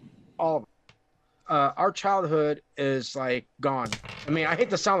 our childhood is like gone. I mean, I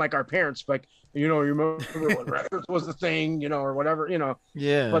hate to sound like our parents, but you remember when records was the thing, or whatever,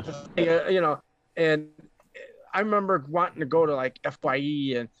 Yeah. But and I remember wanting to go to like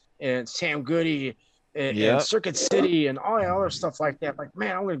FYE and Sam Goody and Circuit City and all that other stuff like that. Like,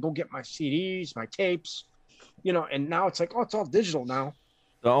 man, I'm gonna go get my CDs, my tapes, And now it's like, it's all digital now.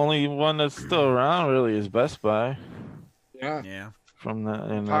 The only one that's still around really is Best Buy. Yeah. From that,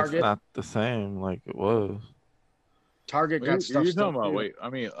 and Target. That's not the same like it was. Target got stuff. You're talking about? Wait,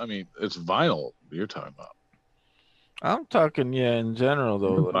 I mean, it's vinyl. You're talking about? I'm talking, yeah, in general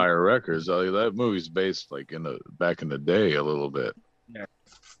though. Empire Records. That movie's based like back in the day a little bit. Yeah.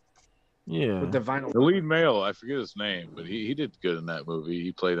 Yeah. With the vinyl. The lead male, I forget his name, but he did good in that movie.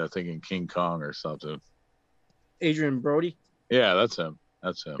 He played, I think, in King Kong or something. Adrian Brody. Yeah, that's him.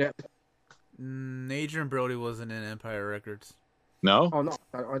 That's him. Yeah. Adrian Brody wasn't in Empire Records. No? Oh no,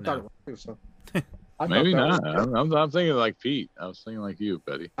 I thought it was. So. Maybe not. I'm thinking like Pete. I was thinking like you,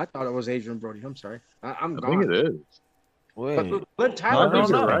 Betty. I thought it was Adrian Brody. I'm sorry. I think it is. Wait. Liv Tyler. I think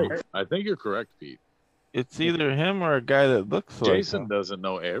you're right. I think you're correct, Pete. It's either him or a guy that looks like Jason doesn't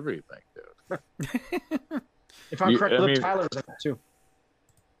know everything, dude. If I'm correct, Liv Tyler was in it too.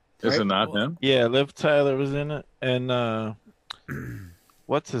 Is it not him? Yeah, Liv Tyler was in it, and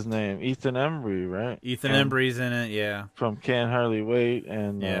what's his name? Ethan Embry, right? Ethan Embry's in it, yeah. From Can't Hardly Wait,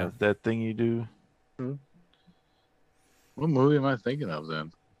 and That Thing You Do. What movie am I thinking of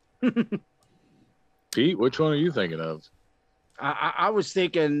then? Pete, which one are you thinking of? I was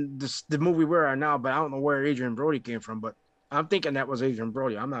thinking the movie we're at now, but I don't know where Adrian Brody came from. But I'm thinking that was Adrian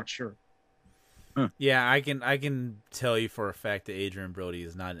Brody. I'm not sure. Yeah, I can tell you for a fact that Adrian Brody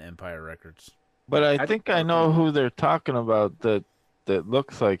is not in Empire Records. But I think I know who they're talking about that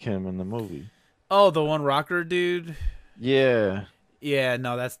looks like him in the movie. Oh, the one rocker dude? Yeah. Yeah,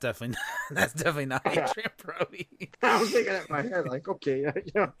 no, that's definitely not Adrian Brody. I was thinking that in my head, like, okay,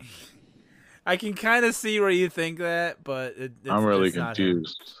 yeah. I can kind of see where you think that, but I'm really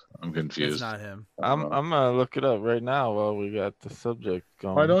confused. I'm confused. It's not him. I'm gonna look it up right now while we got the subject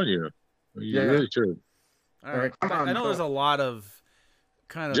going. Why don't you? You really should. All right. I know there's a lot of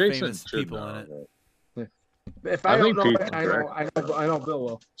kind of famous people in it. If I don't know it, I know Bill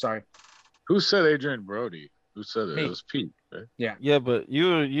will. Sorry. Who said Adrian Brody? Who said it? Me. It was Pete, right? Yeah. Yeah, but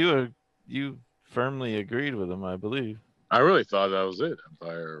you firmly agreed with him, I believe. I really thought that was it.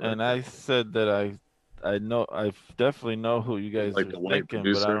 Empire. And I said that I know, I definitely know who you guys like are thinking,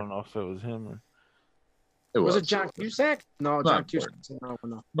 but I don't know if it was him or. Was it John Cusack? No, John Cusack.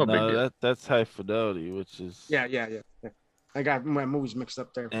 No, that's High Fidelity, which is. Yeah. I got my movies mixed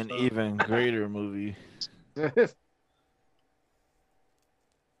up there. An even greater movie.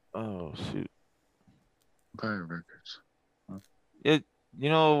 Oh shoot. Empire Records. You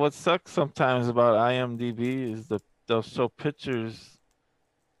know what sucks sometimes about IMDb is they'll show pictures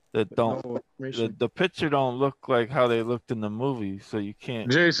that don't the picture don't look like how they looked in the movie, so you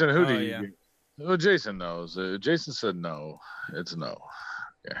can't. Jason, who do you? Well, Jason knows. Jason said no. It's no.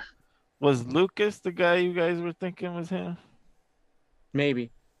 Yeah. Was Lucas the guy you guys were thinking was him? Maybe.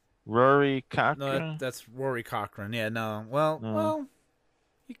 Rory Cochrane. No, that's Rory Cochrane. Yeah, no. Well,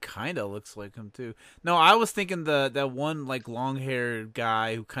 he kind of looks like him too. No, I was thinking that one like long-haired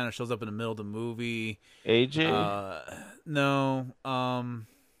guy who kind of shows up in the middle of the movie. AJ. No.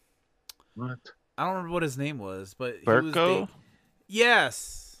 What? I don't remember what his name was, but Berko.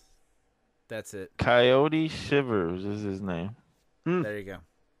 Yes, that's it. Coyote Shivers is his name. There you go.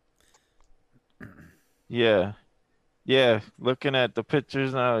 Yeah. Looking at the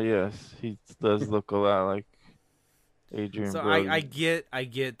pictures now, yes, he does look a lot like Adrian Brody. I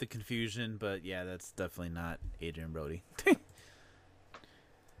get the confusion, but yeah, that's definitely not Adrian Brody.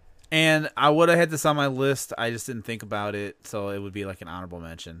 And I would have had this on my list. I just didn't think about it, so it would be like an honorable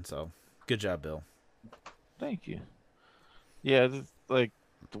mention. So, good job, Bill. Thank you. Yeah, like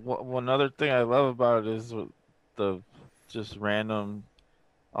one other thing I love about it is the just random,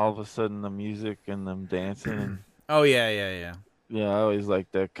 all of a sudden the music and them dancing. And, oh yeah. Yeah, I always like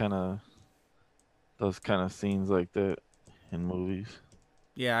those kind of scenes like that in movies.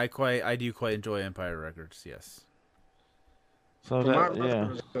 Yeah, I do quite enjoy Empire Records. Yes. So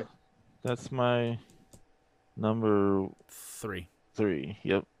that's my number 3.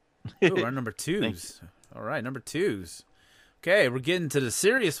 Yep. Ooh, our number 2s. All right, number 2s. Okay, we're getting to the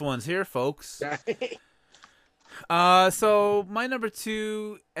serious ones here, folks. So my number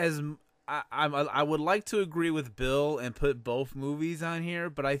 2, as I would like to agree with Bill and put both movies on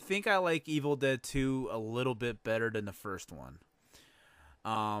here, but I think I like Evil Dead 2 a little bit better than the first one.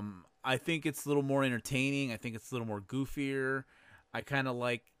 I think it's a little more entertaining. I think it's a little more goofier. I kind of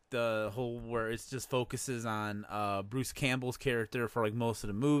like the whole where it just focuses on Bruce Campbell's character for like most of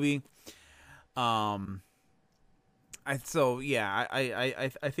the movie. I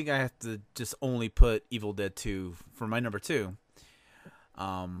think I have to just only put Evil Dead 2 for my number 2.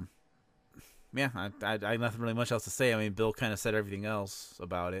 Yeah, I have nothing really much else to say. I mean, Bill kind of said everything else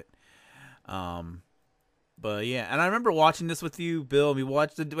about it. But yeah, and I remember watching this with you, Bill. I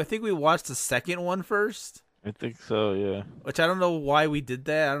think we watched the second one first. I think so, yeah. Which I don't know why we did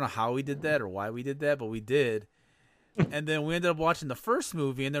that. I don't know how we did that or why we did that, but we did. And then we ended up watching the first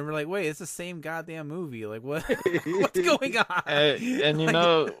movie, and then we're like, wait, it's the same goddamn movie. Like, what? What's going on? And you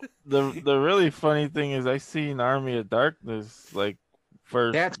know, the really funny thing is I seen Army of Darkness like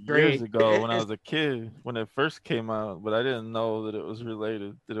That's years great. ago when I was a kid, when it first came out, but I didn't know that it was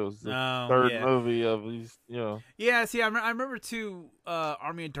related, that it was the third movie of these, you know. Yeah, see, I remember too,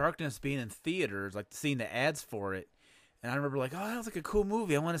 Army of Darkness being in theaters, like seeing the ads for it. And I remember like, oh, that was like a cool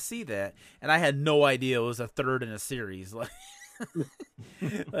movie. I want to see that. And I had no idea it was a third in a series. Like,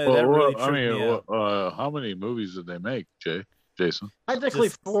 how many movies did they make, Jason? Technically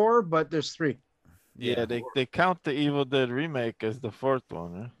 4, but there's 3. Yeah, they count the Evil Dead remake as the 4th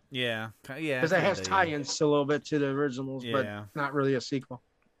one, right? Yeah. Because it has tie-ins a little bit to the originals, but not really a sequel.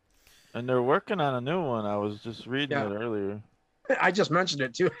 And they're working on a new one. I was just reading it earlier. I just mentioned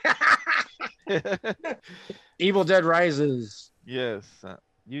it too. Evil Dead Rises. Yes,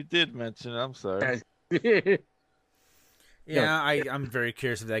 you did mention it. I'm sorry. I'm very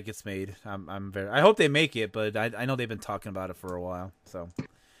curious if that gets made. I hope they make it, but I know they've been talking about it for a while. So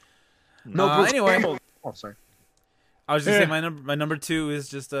anyway. Oh, sorry. I was just saying my number 2 is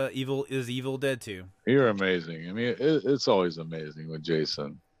just Evil Dead 2. You're amazing. I mean, it's always amazing with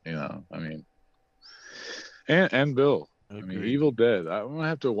Jason. You know, I mean, and Bill. I mean, Evil Dead. I'm gonna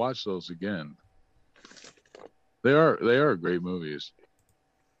have to watch those again. They are great movies.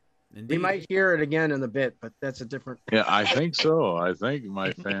 Indeed. We might hear it again in a bit, but that's a different. Yeah, I think so. I think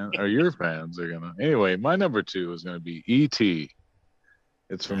my fans or your fans are gonna. Anyway, my number 2 is gonna be E.T.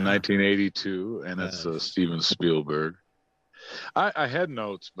 It's from 1982, and it's Steven Spielberg. I had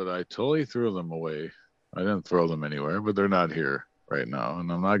notes, but I totally threw them away. I didn't throw them anywhere, but they're not here right now,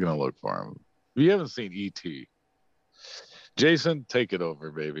 and I'm not gonna look for them. If you haven't seen E.T., Jason, take it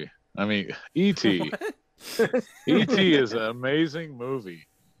over, baby. I mean, E.T. E.T. is an amazing movie.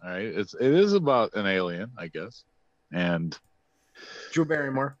 All right, it is about an alien, I guess, and Drew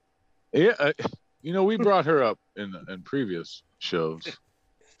Barrymore. Yeah, we brought her up in previous shows.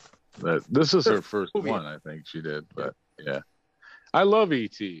 That this is her first one, I think she did. But yeah, I love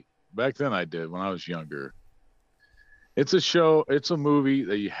E.T. Back then, I did when I was younger. It's a show. It's a movie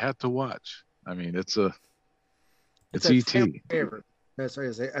that you have to watch. I mean, it's E.T. favorite. That's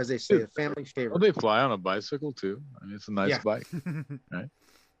as they say, a family favorite. Well, they fly on a bicycle too. I mean, it's a nice bike, right?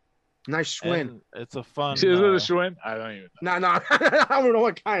 Nice Schwinn. And it's a fun. Is it a Schwinn? I don't even know. No, I don't know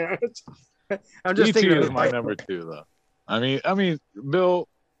what kind. I'm just E.T. thinking. is my number 2, though. I mean, Bill,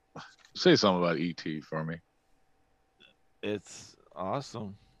 say something about E.T. for me. It's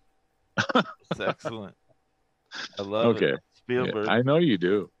awesome. It's excellent. I love it. Spielberg. Yeah, I know you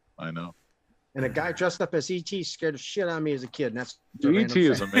do. I know. And a guy dressed up as E.T. scared the shit out of me as a kid. And that's E.T.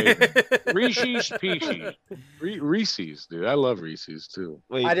 is amazing. Reese's Pieces. Reese's, dude. I love Reese's too.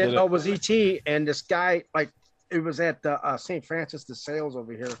 Wait, I didn't know it was E.T. And this guy, like, it was at the St. Francis de Sales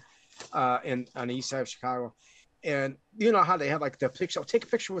over here on the east side of Chicago. And you know how they have like the picture, take a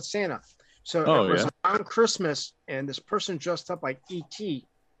picture with Santa. So it was on Christmas, and this person dressed up like E.T.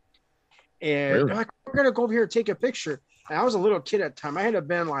 And they're like, we're going to go over here and take a picture. And I was a little kid at the time. I had to have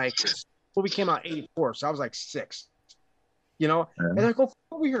been like, we came out 84, so I was like 6. And I go, come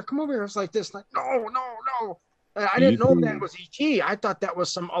over here. It's like this. Like, no. And I didn't know that was E.T. I thought that was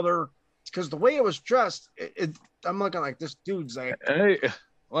some other, because the way it was dressed, I'm looking like this dude's like. Hey,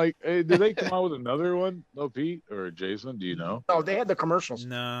 did they come out with another one, though, Pete or Jason? Do you know? No, they had the commercials.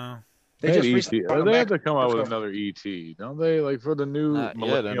 No. They have to come out with another E.T., don't they? Like for the new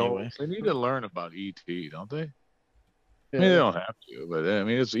millennials, anyway. They need to learn about E.T., don't they? I mean, they don't have to, but I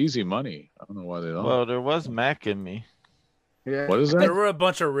mean, it's easy money. I don't know why they don't. Well, there was Mac and Me. Yeah. What is that? There were a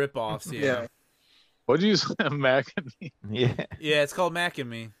bunch of rip-offs, yeah. What did you say, Mac and Me? Yeah. Yeah, it's called Mac and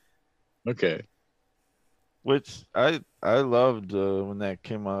Me. Okay. Which I loved when that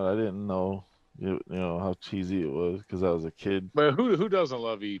came out. I didn't know, how cheesy it was because I was a kid. But who doesn't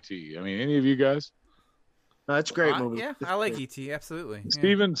love E.T.? I mean, any of you guys? No, it's a great movie. Yeah, I like E.T. Absolutely.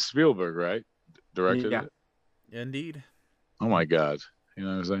 Steven Spielberg, right? Directed it. Indeed. Oh my God! You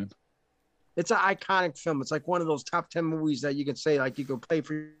know what I'm saying? It's an iconic film. It's like one of those top 10 movies that you can say like you go play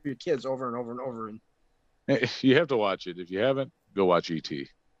for your kids over and over and over. And you have to watch it. If you haven't, go watch E.T.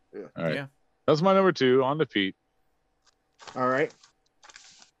 Yeah. All right. Yeah. That's my number 2. On to Pete. All right.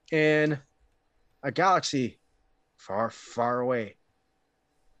 In a galaxy far, far away.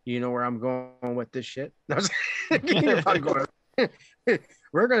 You know where I'm going with this shit? You're probably going.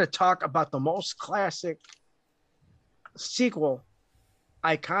 We're going to talk about the most classic sequel,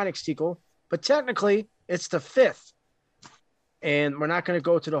 iconic sequel, but technically it's the 5th. And we're not going to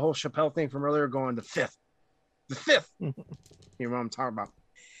go to the whole Chappelle thing from earlier going the 5th. The 5th. You know what I'm talking about.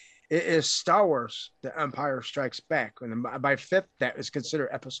 It is Star Wars: The Empire Strikes Back, and by fifth, that is considered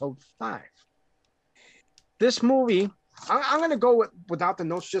Episode 5. This movie, I'm going to go without the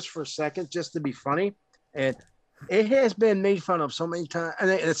notes just for a second, just to be funny, and it has been made fun of so many times, and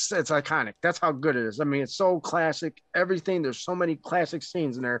it's iconic. That's how good it is. I mean, it's so classic. Everything. There's so many classic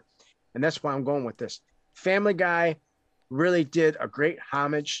scenes in there, and that's why I'm going with this. Family Guy really did a great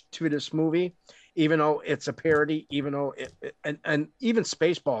homage to this movie, even though it's a parody, even though and even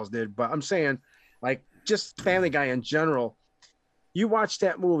Spaceballs did. But I'm saying, like, just Family Guy in general. You watch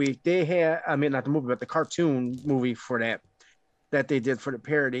that movie, they had, I mean, not the movie, but the cartoon movie for that they did for the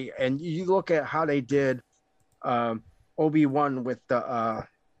parody, and you look at how they did Obi-Wan with the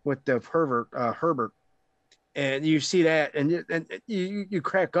Herbert, and you see that, and you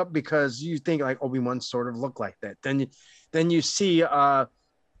crack up because you think like Obi-Wan sort of looked like that. Then you see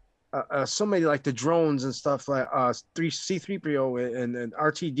so many like the drones and stuff like C-3PO and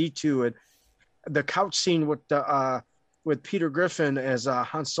R2-D2 and the couch scene with Peter Griffin as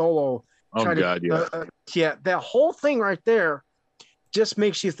Han Solo. Oh God, yeah, that whole thing right there just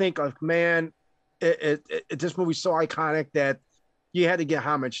makes you think like, man, this movie's so iconic that you had to get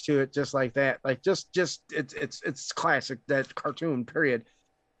homage to it just like that. Like just it's classic, that cartoon, period.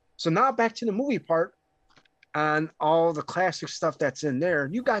 So now back to the movie part on all the classic stuff that's in there.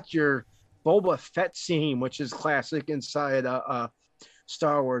 You got your Boba Fett scene, which is classic inside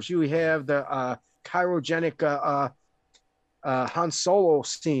Star Wars. You have the cryogenic Han Solo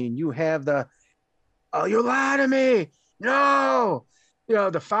scene. You have the you lied to me. No. You know,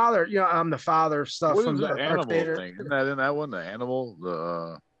 the father, I'm the father stuff. What from the animal thing? Isn't that in that one? The animal,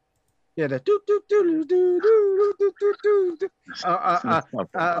 yeah, the do do do do do do do do.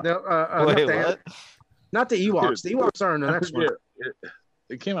 Wait, what? Not the Ewoks. The Ewoks are in the next one.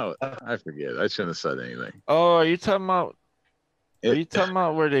 It came out. I forget. I shouldn't have said anything. Oh, are you talking about? Are you talking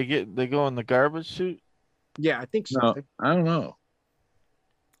about where they go in the garbage chute? Yeah, I think so. No, I don't know.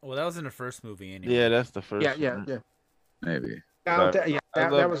 Well, that was in the first movie anyway. Yeah, that's the first. Yeah. Maybe. I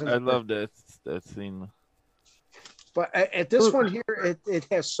love that scene. But at this one here, it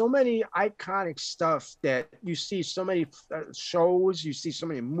has so many iconic stuff that you see so many shows, you see so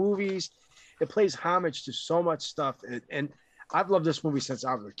many movies. It plays homage to so much stuff, and I've loved this movie since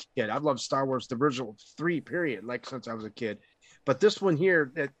I was a kid. I've loved Star Wars, the original 3, period, like since I was a kid. But this one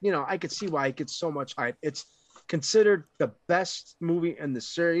here, that I could see why it gets so much hype. It's considered the best movie in the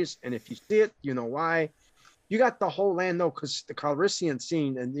series, and if you see it, you know why. You got the whole land though, because the Calrissian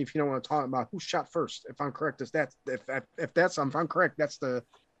scene, and if you don't want to talk about who shot first, if I'm correct, if I'm correct, that's the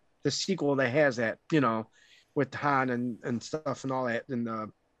sequel that has that, with Han and stuff and all that.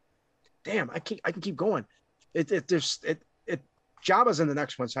 And damn, I can keep going. Jabba's in the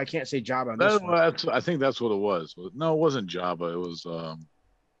next one, so I can't say Jabba. I think that's what it was. No, it wasn't Jabba. It was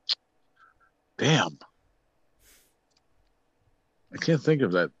damn. I can't think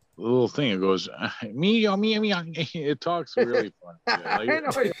of that little thing. It goes me. It talks really fun. Yeah, like, I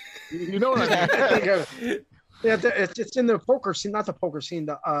know. You know what I mean? Yeah, it's in the poker scene, not the poker scene.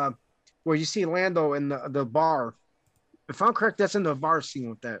 The where you see Lando in the bar. If I'm correct, that's in the bar scene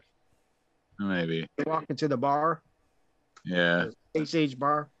with that. Maybe they walk into the bar. Yeah. Space age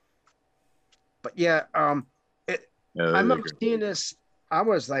bar. But yeah, I remember seeing this. I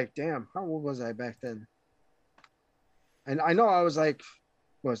was like, damn, how old was I back then? And I know I was like,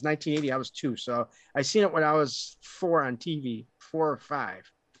 well, it's 1980. I was 2, so I seen it when I was 4 on TV, 4 or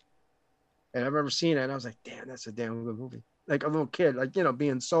 5. And I remember seeing it, and I was like, damn, that's a damn good movie. Like a little kid, like,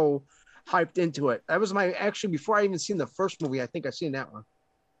 being so hyped into it. That was actually, before I even seen the first movie, I think I seen that one.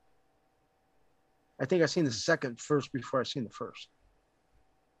 I think I seen the second first before I seen the first.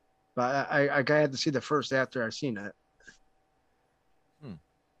 But I had to see the first after I seen that.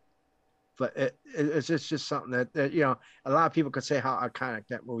 But it's just something that a lot of people could say how iconic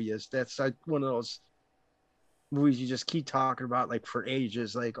that movie is. That's like one of those movies you just keep talking about like for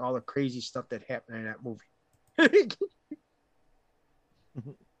ages, like all the crazy stuff that happened in that movie.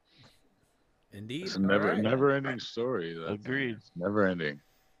 Indeed. It's a never ending story. Agreed. It's never ending.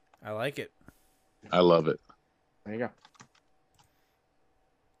 I like it. I love it. There you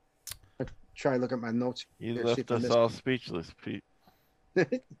go. Try to look at my notes. You left us all speechless, Pete.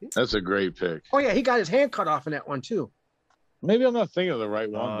 That's a great pick. Oh yeah, he got his hand cut off in that one too. Maybe I'm not thinking of the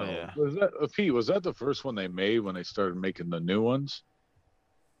right one though. Yeah. Was that the first one they made when they started making the new ones?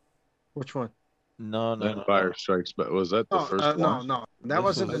 Which one? No. Empire Strikes Back. Was that the first one? No. That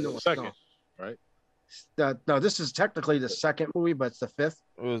wasn't the new one. Second, right? No, this is technically the second movie, but it's the 5th.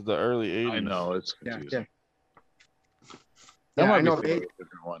 It was the early 80s. I know, it's confusing. Yeah, That might I know. be a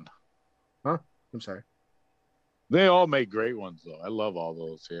different one. Huh? I'm sorry. They all make great ones, though. I love all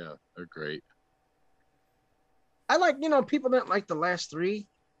those. Yeah, they're great. I like, people didn't like the last three,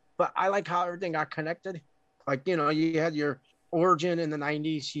 but I like how everything got connected. Like, you had your origin in the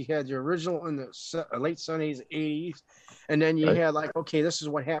 90s, you had your original in the late 70s, 80s, and then you had like, okay, this is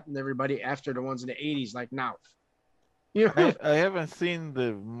what happened to everybody after the ones in the 80s, like now. I haven't seen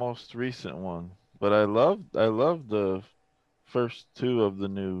the most recent one, but I love the first two of the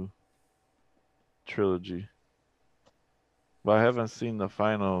new trilogy. But I haven't seen the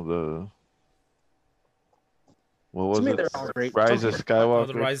final, what was it? Rise of Skywalker.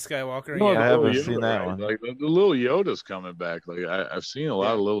 The Rise of Skywalker. No, yeah, I haven't seen that one. Like the little Yoda's coming back. Like I've seen a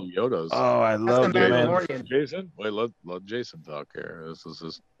lot of little Yodas. Oh, I love it, Jason. Wait, let Jason talk here. This is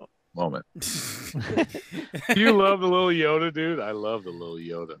his moment. You love the little Yoda, dude. I love the little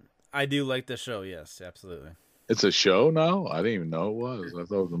Yoda. I do like the show. Yes, absolutely. It's a show now. I didn't even know it was. I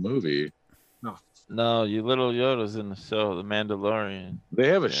thought it was a movie. No, you little Yoda's in the show, The Mandalorian. They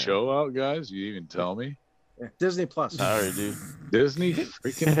have a show out, guys. You even tell me. Disney Plus. Sorry, dude. Disney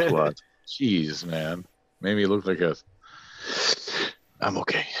freaking Plus. Jeez, man. Made me look like I'm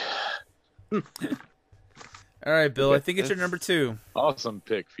okay. All right, Bill. I think it's your number 2. Awesome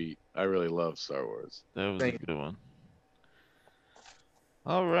pick, Pete. I really love Star Wars. That was a good one.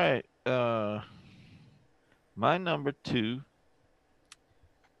 All right. My number 2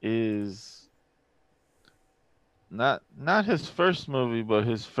 is not his first movie, but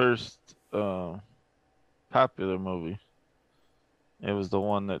his first popular movie. It was the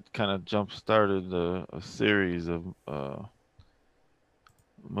one that kind of jump-started a series of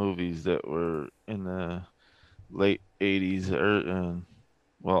movies that were in the late 80s and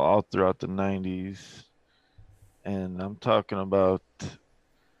all throughout the 90s. And I'm talking about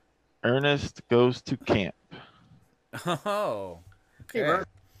Ernest Goes to Camp. Oh, okay.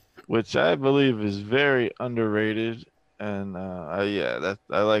 Which I believe is very underrated. And I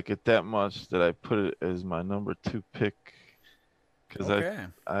like it that much that I put it as my number 2 pick because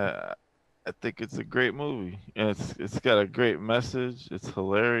I think it's a great movie. And it's got a great message. It's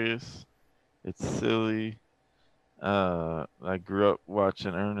hilarious. It's silly. I grew up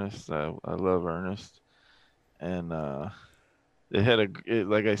watching Ernest. I love Ernest, and like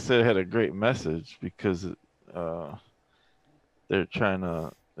I said, it had a great message because they're trying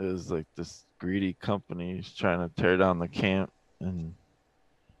to. It was like this greedy company trying to tear down the camp and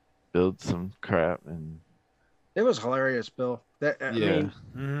build some crap, and it was hilarious, Bill. Wait,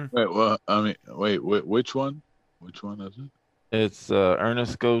 which one? Which one is it? It's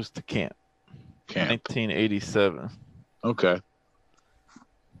Ernest Goes to Camp. 1987. Okay.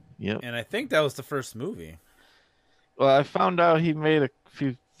 Yep. And I think that was the first movie. Well, I found out he made a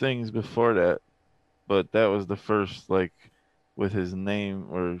few things before that, but that was the first, like, with his name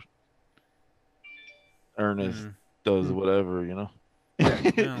or Ernest does whatever,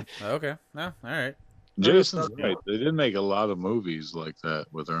 Okay. No, all right. Jason's right. They did make a lot of movies like that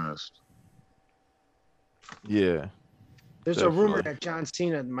with Ernest. Yeah. There's a rumor that John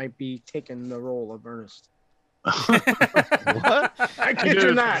Cena might be taking the role of Ernest. What? I kid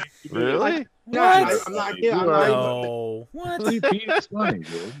you not. Really? No, I'm not kidding. No. What? He's funny,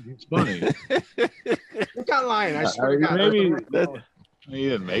 dude. He's funny. You're not lying. I swear to God. Maybe he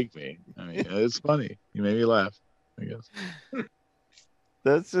didn't make me. I mean, it's funny. You made me laugh, I guess.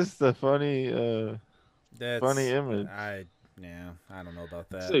 That's just a funny image. I don't know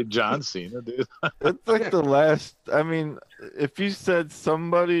about that. Say John Cena, dude. That's like the last. I mean, if you said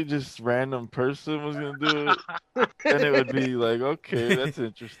somebody, just random person was gonna do it, then it would be like, okay, that's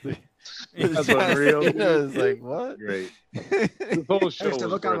interesting. That's unreal. It's like, what? Great. The whole show. I used to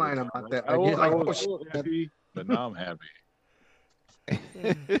look online about that. I was so happy, but now I'm happy.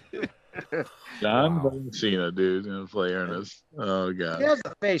 John Cena, dude, gonna play Ernest. Oh god. He has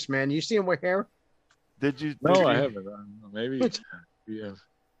a face, man. You see him with hair? No, I haven't. Maybe. Yeah.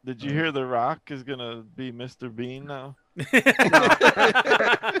 Did you hear The Rock is gonna be Mr. Bean now?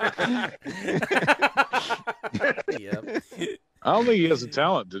 Yep. I don't think he has the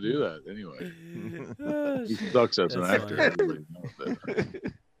talent to do that. Anyway, he sucks as an actor. Everybody knows that.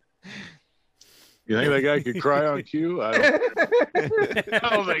 You think that guy could cry on cue? I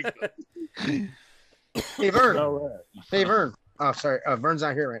don't think. Hey, Vern. Hey, Vern. Oh, sorry. Vern's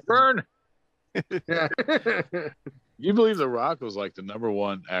not here right now. Vern. Yeah. You believe The Rock was like the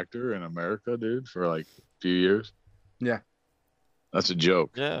 #1 actor in America, dude, for like a few years? Yeah. That's a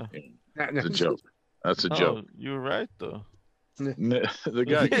joke. Yeah. It's a joke. That's a joke. You were right, though. The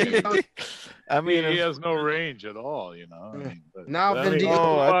guy, I mean, he has no range at all, you know. Now Vin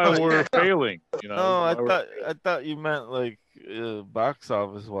Diesel, we're failing, you know. No, I thought you meant like box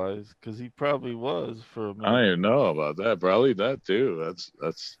office wise, because he probably was for a minute. I don't even know about that. Probably that too.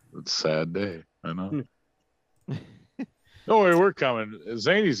 That's a sad day. I know. Don't worry, we're coming.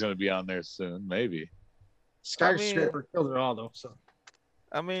 Zany's going to be on there soon, maybe. Skyscraper killed it all, though. So.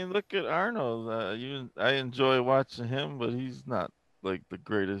 I mean, look at Arnold. I enjoy watching him, but he's not like the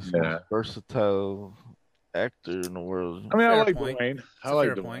greatest, most versatile actor in the world. I mean, I like Dwayne. I like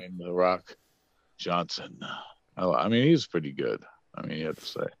Dwayne The Rock Johnson. I mean, he's pretty good. I mean, you have to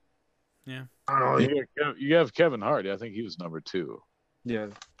say. Yeah. I don't know. You have Kevin Hart. I think he was number 2. Yeah.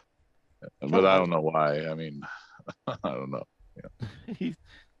 But I don't know why. I mean, I don't know. Yeah.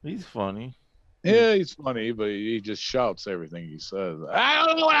 He's funny. Yeah, he's funny, but he just shouts everything he says. I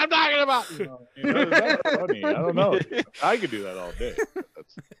don't know what I'm talking about. That's funny. I don't know. I could do that all day.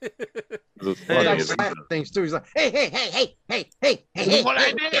 That's funny. Things too. He's like, hey. What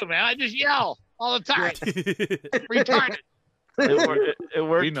I do, man? I just yell all the time. Retarded. It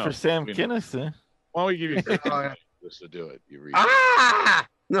worked for Sam Kinison. Why don't we give you just to do it? You read. Ah!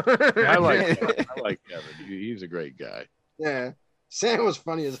 I like Kevin. He's a great guy. Yeah. Sam was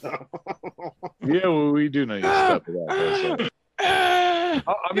funny as hell. Yeah, well, we do need to step it up.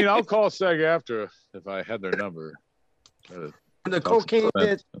 I mean, I'll call SEG after if I had their number. The cocaine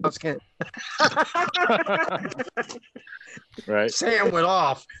did. Right. Sam went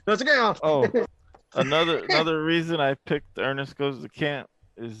off. Let's go. Oh, another reason I picked Ernest Goes to Camp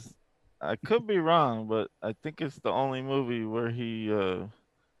is I could be wrong, but I think it's the only movie where he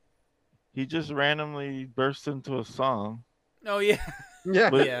just randomly burst into a song. Oh yeah,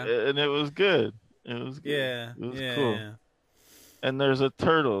 and it was good. It was good. Yeah, it was cool. Yeah. And there's a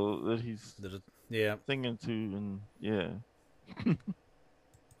turtle that he's singing to, and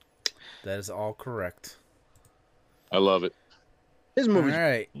that is all correct. I love it. His movie,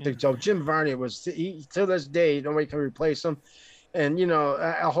 right? So Jim Varney was to this day nobody can replace him. And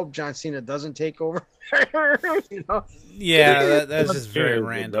I hope John Cena doesn't take over. Yeah, that's just very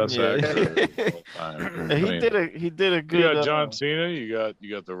random. He did a good. You got John Cena. You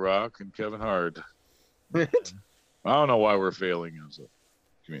got The Rock and Kevin Hart. I don't know why we're failing as a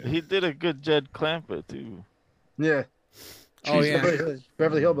community. He did a good Jed Clampett too. Yeah. Oh yeah.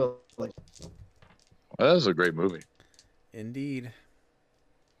 Beverly Hillbillies. Well, that was a great movie. Indeed.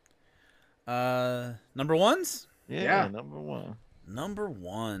 Number ones. Yeah, number one. Number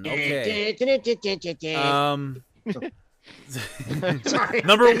one. Okay.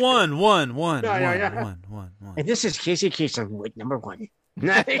 Number one. And this is Casey Kasem with number 1.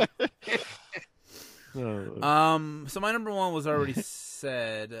 So my number one was already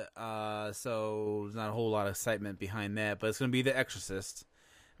said. So there's not a whole lot of excitement behind that, but it's gonna be The Exorcist.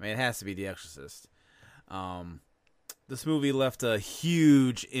 I mean, it has to be The Exorcist. This movie left a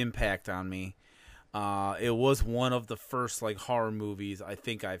huge impact on me. It was one of the first horror movies I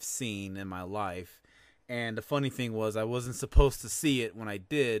think I've seen in my life, and the funny thing was I wasn't supposed to see it when I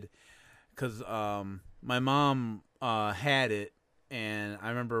did, because my mom had it, and I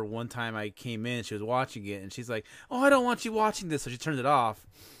remember one time I came in, she was watching it, and she's like, "Oh, I don't want you watching this," so she turned it off.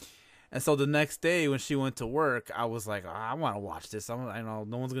 And so the next day when she went to work, I was like, I want to watch this. I know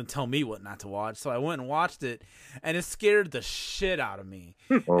no one's gonna tell me what not to watch, so I went and watched it, and it scared the shit out of me.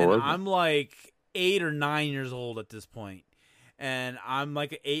 And I'm like 8 or 9 years old at this point, and I'm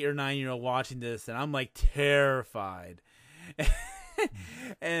like an 8 or 9-year-old watching this, and I'm like terrified.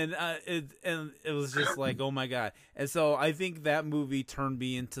 and it was just like, oh my god. And so I think that movie turned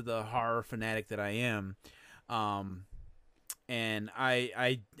me into the horror fanatic that I am. And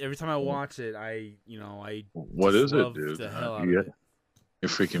I every time I watch it, I what is it, dude? The hell out of it. You're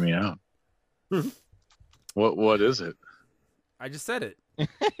freaking me out. What is it? I just said it.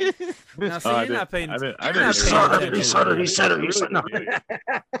 Now, see, you're not paying attention. He said it. No,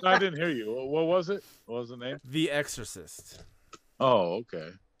 I didn't hear you. What was it? What was the name? The Exorcist. Oh, okay.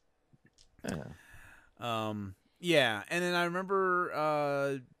 Yeah, and then I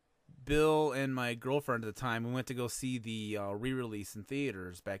remember Bill and my girlfriend at the time, we went to go see the re-release in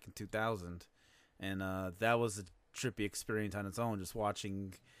theaters back in 2000, and that was a trippy experience on its own. Just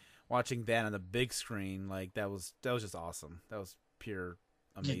watching that on the big screen, that was just awesome. That was pure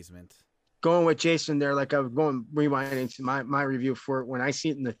amazement. Going with Jason there, I was rewinding to my review for it. When I see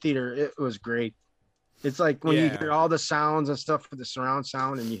it in the theater, it was great. It's like when you hear all the sounds and stuff with the surround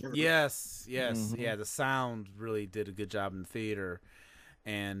sound, and you hear yes, yeah, the sound really did a good job in the theater,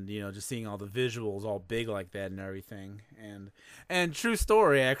 and just seeing all the visuals all big like that and everything, and true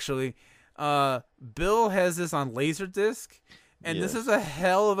story actually. Bill has this on Laserdisc, And this is a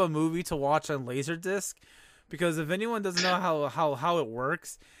hell of a movie to watch on Laserdisc, because if anyone doesn't know how it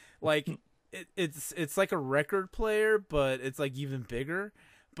works, like it's like a record player, but it's like even bigger.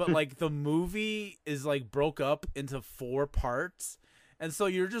 But like the movie is like broke up into 4 parts. And so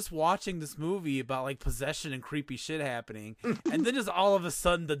you're just watching this movie about like possession and creepy shit happening, and then just all of a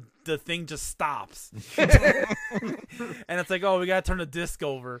sudden the thing just stops, and it's like, oh, we gotta turn the disc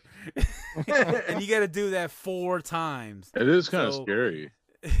over, and you gotta do that 4 times. It is kind of scary.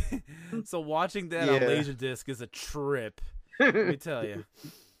 So watching that on Laserdisc is a trip. Let me tell you.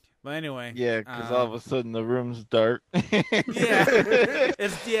 But anyway, because all of a sudden the room's dark. and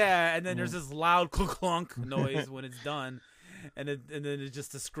then there's this loud clunk noise when it's done. And then it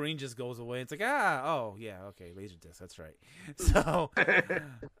just, the screen just goes away. It's like, okay, Laserdisc, that's right. So,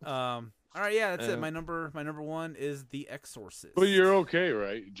 all right, that's it. My number 1 is The Exorcist. Well, you're okay,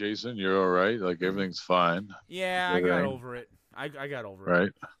 right, Jason? You're all right. Like everything's fine. Yeah, I got over it. I got over it.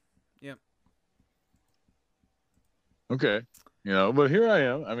 Right. Yep. Okay. But here I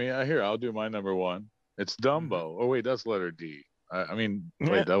am. I mean, I'll do my number 1. It's Dumbo. Oh wait, that's letter D.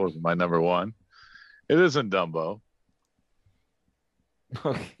 Wait, that wasn't my number 1. It isn't Dumbo.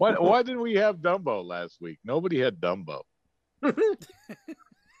 Why didn't we have Dumbo last week? Nobody had Dumbo. A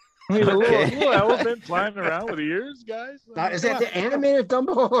little elephant flying around with ears, guys. Is that the animated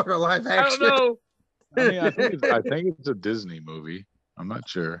Dumbo or live action? I don't know. I think it's a Disney movie. I'm not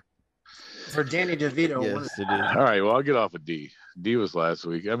sure. For Danny DeVito. Yes, it is. All right, well, I'll get off of D. D was last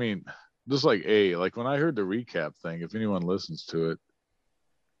week. I mean, just like A, like when I heard the recap thing, if anyone listens to it,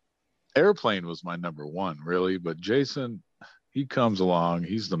 Airplane was my number 1, really. But Jason, he comes along.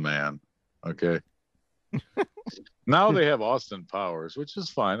 He's the man. Okay. Now they have Austin Powers, which is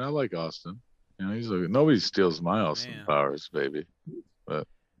fine. I like Austin. Nobody steals my Austin Powers, baby. But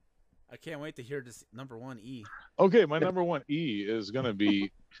I can't wait to hear this number 1 E. Okay, my number 1 E is going to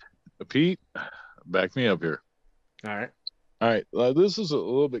be Pete. Back me up here. All right. This is a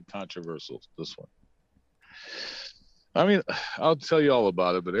little bit controversial, this one. I mean, I'll tell you all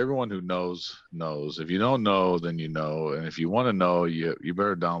about it, but everyone who knows. If you don't know, then you know. And if you want to know, you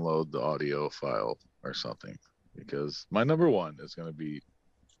better download the audio file or something, because my number 1 is going to be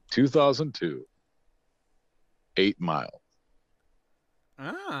 2002, 8 Mile.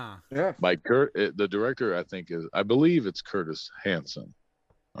 Yeah. By Kurt, the director, I believe it's Curtis Hanson.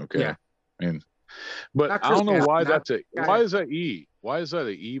 Okay. Yeah. But I don't know why why is that E? Why is that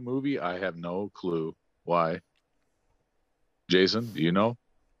an E movie? I have no clue why. Jason, do you know?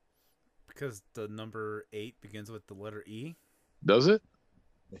 Because the number 8 begins with the letter E. Does it?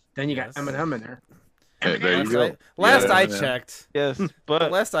 Then you got Eminem in there. There you go. Last I checked. Yes,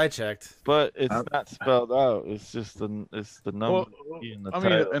 but last I checked. But it's not spelled out. It's just the number. Well, in the I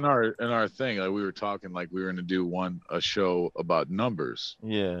title. mean, in our thing, like we were talking, like we were going to do a show about numbers.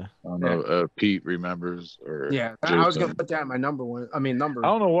 Yeah. I don't know. Pete remembers, or yeah. Jason. I was going to put that in my number 1. I mean, number. I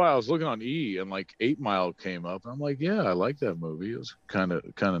don't know why I was looking on E and like 8 Mile came up. I'm like, yeah, I like that movie. It was kind of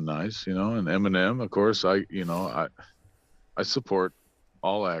nice, And Eminem, of course, I support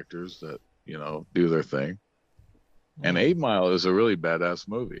all actors that do their thing. And 8 Mile is a really badass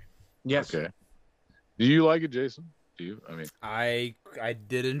movie. Yes. Okay. Do you like it, Jason? Do you? I mean, I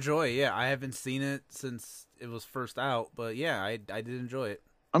did enjoy it. Yeah, I haven't seen it since it was first out, but yeah, I did enjoy it.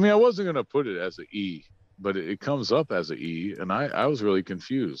 I mean, I wasn't gonna put it as an E, but it comes up as an E, and I was really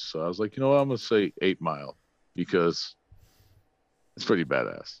confused. So I was like, I'm gonna say 8 Mile because it's pretty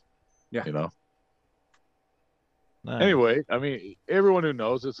badass. Yeah. Nice. Anyway, I mean, everyone who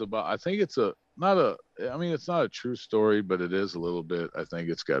knows it's about. I think it's not a true story, but it is a little bit. I think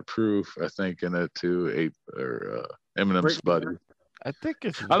it's got proof. I think in it too, Eminem's buddy. I think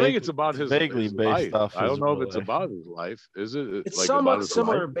it's about his vaguely his based life. off. I don't know if it's about his life. Is it? It's like somewhat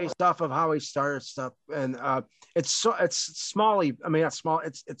similar based off of how he started stuff, and it's smally. I mean, not small.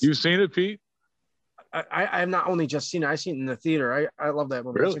 It's. You've seen it, Pete? I have not only just seen it. I've seen it in the theater. I love that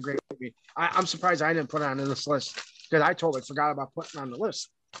movie. Really? It's a great movie. I'm surprised I didn't put it on this list because I totally forgot about putting it on the list.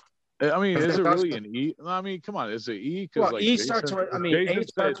 I mean, is it really an E? I mean, come on, is it E? Well, E starts with. I mean, 8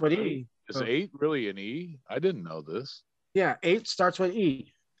 starts with E. Is 8 really an E? I didn't know this. Yeah, 8 starts with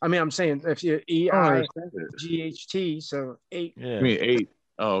E. I mean, I'm saying if you EIGHT, so 8. Yeah. I mean 8.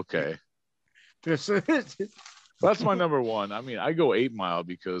 Oh, okay. That's my number 1. I mean, I go 8 Mile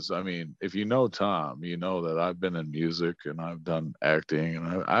because, I mean, if you know Tom, you know that I've been in music and I've done acting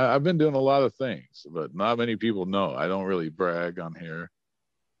and I've been doing a lot of things, but not many people know. I don't really brag on here.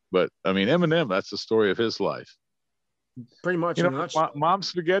 But, I mean, Eminem, that's the story of his life. Pretty much. Mom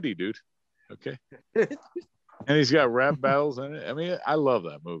spaghetti, dude. Okay. And he's got rap battles in it. I mean, I love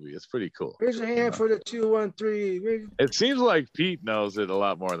that movie. It's pretty cool. Raise your hand for the 213. It seems like Pete knows it a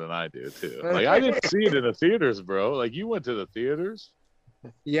lot more than I do too. Like I didn't see it in the theaters, bro. Like you went to the theaters.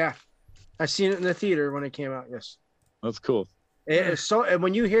 Yeah, I seen it in the theater when it came out. Yes, that's cool. So, and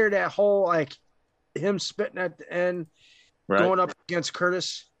when you hear that whole like him spitting at the end, going up against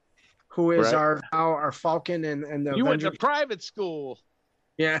Curtis, who is our Falcon and the you went to private school.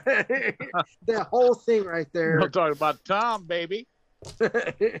 Yeah, that whole thing right there. I'm talking about Tom, baby.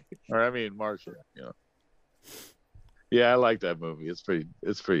 Or I mean Marshall. You know. Yeah, I like that movie. It's pretty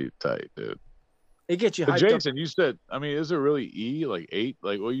tight, dude. It gets you hyped Jason, up. You said, I mean, is it really E, like 8?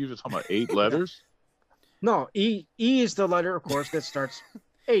 Like, what, you just talking about 8 letters? No, E is the letter, of course, that starts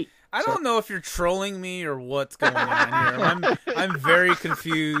 8. I don't know if you're trolling me or what's going on here. I'm very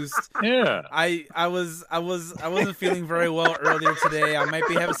confused. Yeah. I wasn't feeling very well earlier today. I might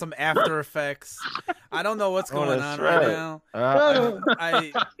be having some after effects. I don't know what's going on right now.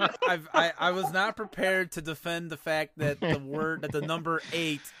 I was not prepared to defend the fact that the number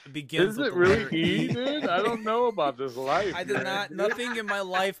 8 begins. Is it really E, dude? I don't know about this life. I did not. Nothing in my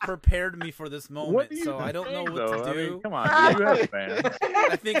life prepared me for this moment, so I don't know what to do. I mean, come on, you have fans.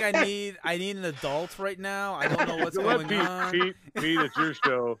 I think I need an adult right now. I don't know what's going on. Pete, it's your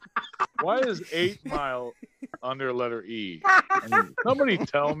show. Why is 8 Mile under letter E? I mean, somebody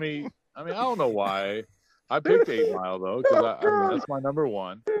tell me. I mean, I don't know why. I picked 8 Mile though, because I mean, that's my number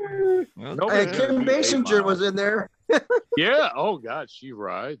 1. Hey, Kim Basinger was in there. Yeah. Oh God, she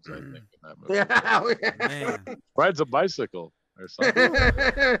rides. I think in that movie. Yeah. Rides a bicycle or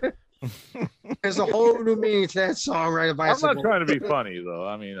something. There's a whole new meaning to that song, right? A bicycle. I'm not trying to be funny though.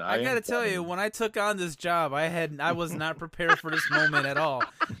 I mean, I gotta tell you, when I took on this job, I was not prepared for this moment at all.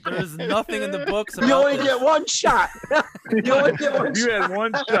 There was nothing in the books about You only get one shot. You only get one shot. You had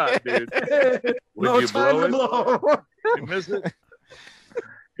one shot, dude. No you time blow to blow. You miss it?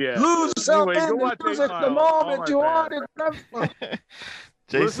 Yeah. Lose something. Anyway, Lose at the moment you want it.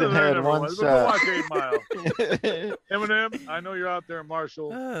 Jason had one shot. Go watch 8 Mile. Eminem, I know you're out there, Marshall.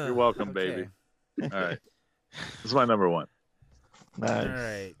 You're welcome, baby. All right. This is my number 1. Nice. All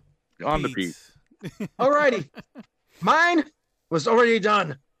right. On the beat. All righty. Mine was already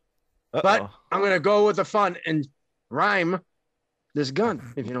done. But I'm going to go with the fun and rhyme this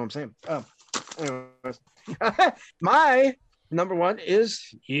gun, if you know what I'm saying. Anyways. My number 1 is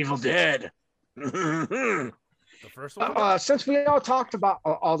Evil Dead. The first one? Since we all talked about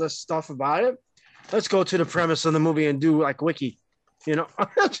all this stuff about it, let's go to the premise of the movie and do like wiki, you know,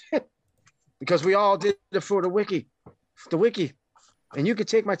 because we all did it for the wiki, and you could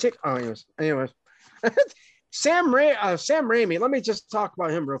take my tick. Oh, anyways. Sam Raimi. Let me just talk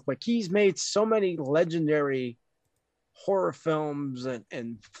about him real quick. He's made so many legendary horror films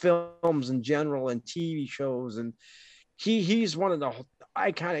and films in general and TV shows, and he's one of the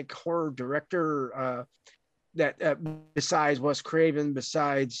iconic horror director. That besides Wes Craven,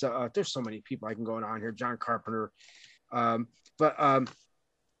 besides there's so many people I can go on here, John Carpenter, but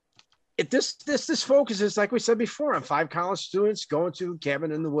this focuses, like we said before, on 5 college students going to a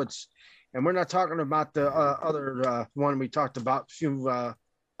cabin in the woods, and we're not talking about the other one we talked about a few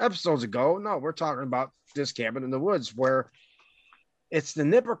episodes ago. No, we're talking about this cabin in the woods where it's the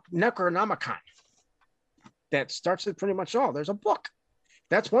Necronomicon that starts it pretty much all. There's a book.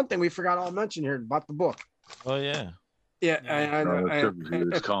 That's one thing we forgot all mention here about the book. Oh yeah. Yeah,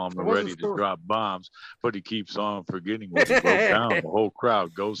 it's calm and ready to drop bombs, but he keeps on forgetting when he goes down. The whole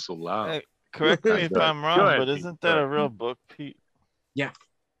crowd goes so loud. Hey, correct me if I'm wrong, but isn't that a real book, Pete? Yeah.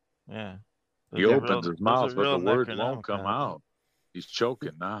 Yeah. He opens his mouth, but the words won't come out. He's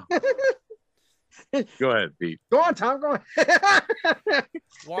choking now. Go ahead, Pete. Go on, Tom. Go on.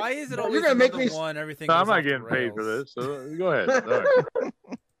 Why is it always you're gonna make me one? Everything. No, I'm not getting paid for this. So go ahead. All right.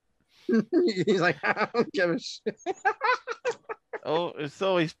 He's like, I don't give a shit. Oh, it's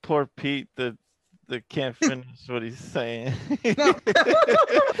always poor Pete that can't finish what he's saying. No.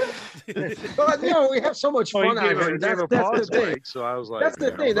 But we have so much fun out here. That's the thing. So I was like, that's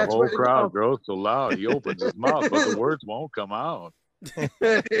the thing. That's the whole crowd grows so loud. He opens his mouth, but the words won't come out.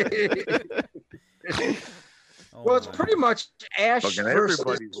 Well, it's pretty much Ash versus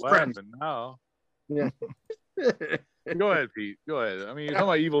everybody's laughing now. Yeah. Go ahead, Pete. Go ahead. I mean, you're talking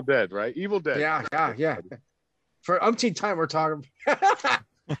about Evil Dead, right? Evil Dead. Yeah. For umpteen time, we're talking.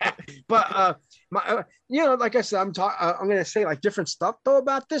 But like I said, I'm going to say like different stuff though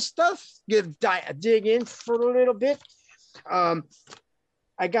about this stuff. Dig in for a little bit. I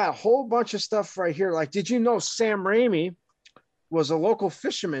got a whole bunch of stuff right here. Like, did you know Sam Raimi was a local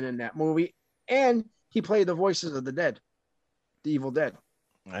fisherman in that movie, and he played the voices of the dead, the Evil Dead.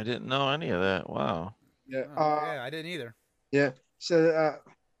 I didn't know any of that. Wow. Yeah. Yeah, I didn't either. Yeah. So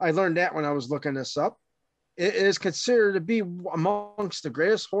I learned that when I was looking this up. It is considered to be amongst the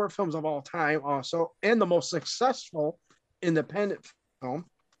greatest horror films of all time, also, and the most successful independent film.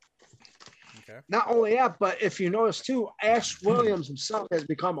 Okay. Not only that, but if you notice too, Ash Williams himself has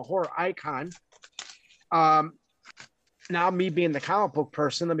become a horror icon. Now, me being the comic book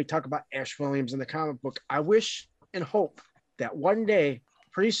person, let me talk about Ash Williams in the comic book. I wish and hope that one day,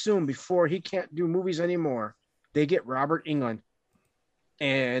 pretty soon, before he can't do movies anymore, they get Robert Englund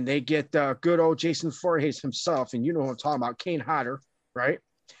and they get good old Jason Voorhees himself, and you know what I'm talking about, Kane Hodder, right?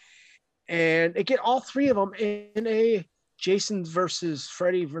 And they get all three of them in a Jason versus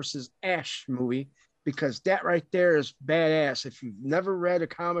Freddy versus Ash movie, because that right there is badass. If you've never read a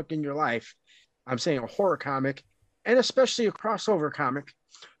comic in your life, I'm saying a horror comic, and especially a crossover comic,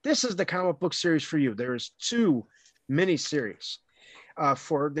 this is the comic book series for you. There's 2 miniseries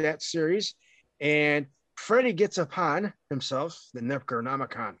for that series, and Freddy gets upon himself the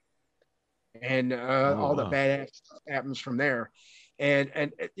Necronomicon, and all the badass stuff happens from there.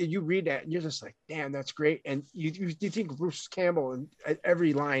 And you read that and you're just like, damn, that's great. And you think Bruce Campbell, and at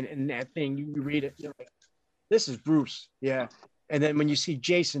every line in that thing, you read it, you're like, this is Bruce, yeah. And then when you see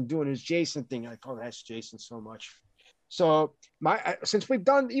Jason doing his Jason thing, you're like, oh, that's Jason so much. So since we've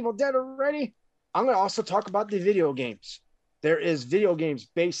done Evil Dead already, I'm going to also talk about the video games. There is video games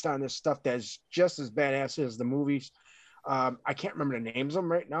based on this stuff that's just as badass as the movies. I can't remember the names of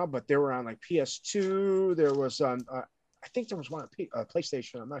them right now, but they were on like PS2. There was on, I think there was one on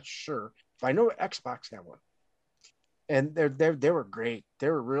PlayStation. I'm not sure, but I know Xbox had one, and they were great. They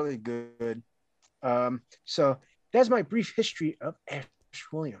were really good. So that's my brief history of Ash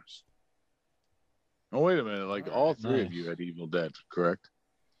Williams. Oh, wait a minute! Like all 3 of you had Evil Dead, correct?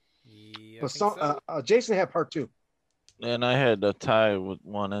 Yeah, so. Jason had part 2. And I had a tie with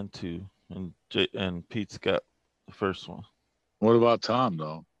 1 and 2, and Pete's got the first one. What about Tom,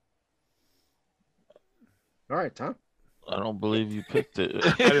 though? All right, Tom. I don't believe you picked it.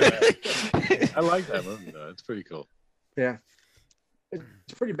 I like that movie, though. It's pretty cool. Yeah, it's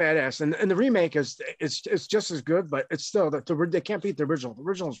pretty badass, and the remake is it's just as good, but it's still they can't beat the original. The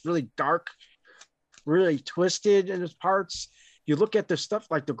original is really dark, really twisted in its parts. You look at the stuff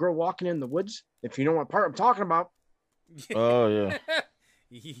like the girl walking in the woods. If you know what part I'm talking about. Oh yeah.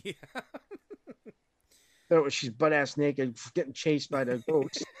 Yeah. So she's butt ass naked, getting chased by the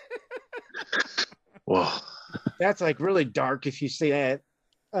goats. Whoa. That's like really dark if you say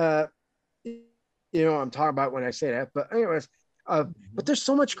that. You know what I'm talking about when I say that. But anyways, but there's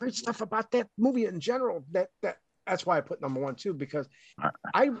so much great stuff about that movie in general that's why I put number 1 too, because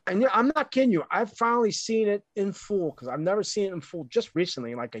I'm not kidding you. I've finally seen it in full, because I've never seen it in full just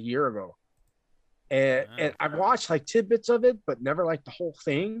recently, like a year ago. And I've watched like tidbits of it, but never like the whole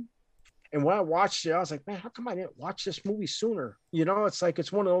thing. And when I watched it, I was like, man, how come I didn't watch this movie sooner? You know, it's like,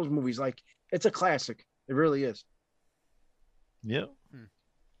 it's one of those movies, like it's a classic. It really is. Yep.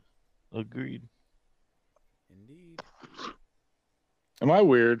 Agreed. Indeed. Am I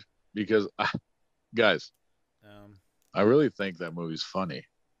weird? Because, guys, I really think that movie's funny.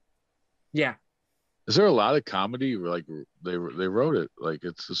 Yeah. Is there a lot of comedy? Like they wrote it like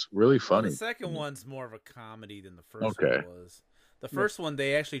it's just really funny. Well, the second one's more of a comedy than the first one was. The first one,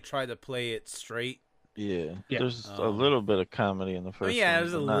 they actually tried to play it straight. Yeah. There's a little bit of comedy in the first one. Yeah,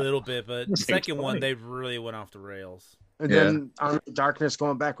 there's a little bit, but the second one, they really went off the rails. And then Darkness,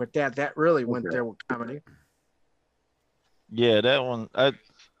 going back with that really went there with comedy. Yeah, that one, I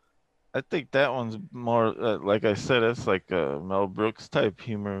think that one's more, like I said, it's like a Mel Brooks type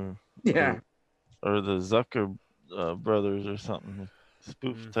humor. Yeah. Or the Zucker brothers or something.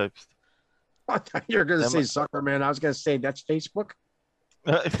 Spoof type stuff. I thought you were going to say Zucker, man. I was going to say that's Facebook.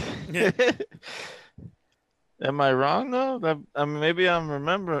 Am I wrong, though? I mean, maybe I'm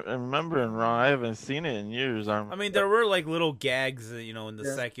remembering wrong. I haven't seen it in years. I mean, there were like little gags, in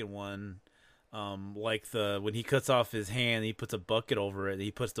the second one. Like when he cuts off his hand, he puts a bucket over it. He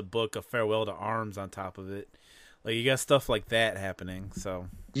puts the book "A Farewell to Arms" on top of it. Like, you got stuff like that happening. So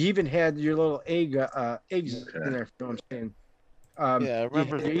you even had your little eggs in there. You know what I'm saying? Yeah, I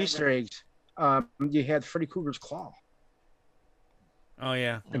remember your Easter eggs. You had Freddy Krueger's claw. Oh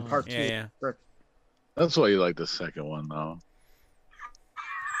yeah, in part 2. Yeah. That's why you like the second one, though.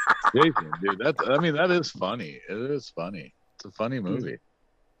 Jason, dude, that is funny. It is funny. It's a funny movie.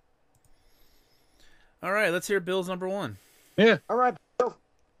 All right, let's hear Bill's number 1. Yeah. All right, Bill.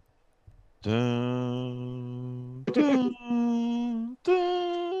 Dun, dun, dun,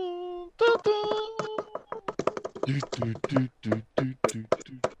 dun, dun.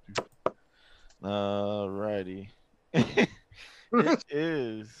 Alrighty. It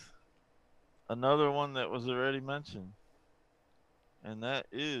is another one that was already mentioned, and that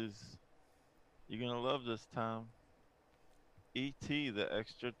is, you're gonna love this, Tom. E.T. the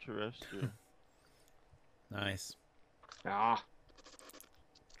Extraterrestrial. Nice. Ah.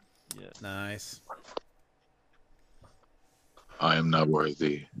 Yes. Nice. I am not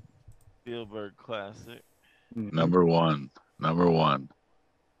worthy. Spielberg classic. Number one.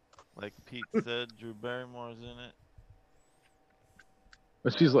 Like Pete said, Drew Barrymore's in it.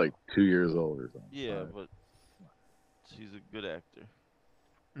 But she's like 2 years old or something. Yeah, right? but she's a good actor.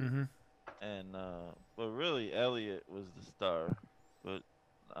 Mm-hmm. And but really, Elliot was the star. But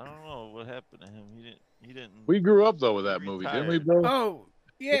I don't know what happened to him. He didn't. We grew up though with that movie, didn't we, Bill? Oh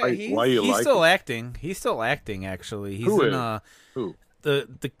yeah, why you he's like still it? acting. He's still acting. Actually, he's Who in is? Who?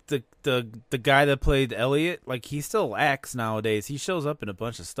 The guy that played Elliot. Like he still acts nowadays. He shows up in a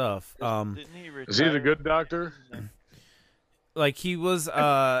bunch of stuff. Didn't he retire? Is he the good doctor? Like he was.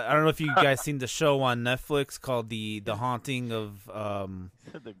 I don't know if you guys seen the show on Netflix called the Haunting of what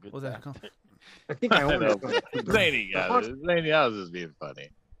was that called? I think I own it. Zany, I was just being funny.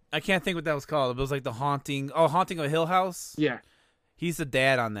 I can't think what that was called. It was like the Haunting of Hill House. Yeah. He's the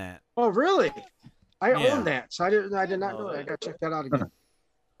dad on that. Oh, really? I Yeah. own that, so I did not know that. I gotta check that out again.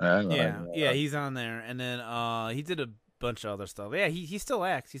 Yeah, he's on there, and then he did a bunch of other stuff. Yeah, he still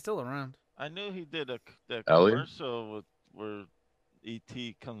acts. He's still around. I knew he did that Elliot? commercial with where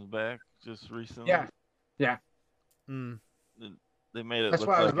E.T. comes back just recently. Yeah. Mm. They made it That's look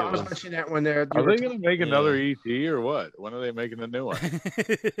why like I was it was. mentioning that when they're. Are they going to make another Yeah. ET or what? When are they making a new one?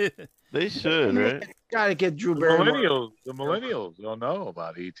 They should, right? Gotta get Drew The Barrymore. millennials don't know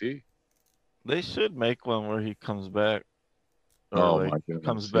about ET. They should make one where he comes back. Or Oh like my goodness!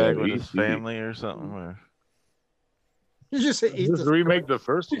 comes back Yeah, with his ET. family or something. Or... You just say eat Just the remake the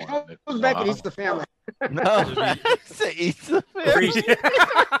first He one. comes back and eats the family. No, say eats the family.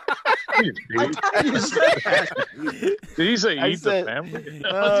 I thought you said that. Did he say I eat said- the family? No,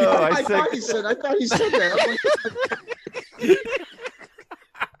 I thought he said that.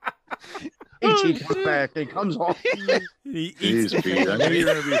 He comes back. He comes home. He eats Jeez, Pete. I knew you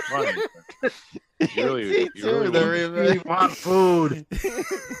were going to be funny. We want food.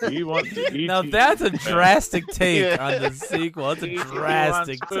 He wants to eat. Now that's a drastic take on the sequel. That's a He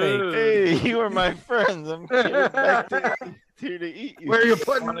drastic wants take. food. Hey, you were my friends. I'm back here to eat you. Where you're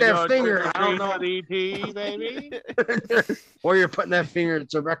putting Wanna that go finger, trick or I don't treat know. with ET, baby? Where you're putting that finger,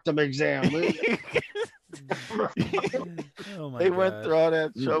 it's a rectum exam. Oh my They God. went through all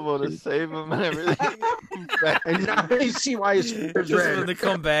that trouble to save him and everything. And now you see why his finger's Just when red. they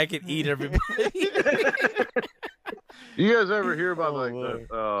come back and eat everybody. You guys ever hear about Oh, like Lord.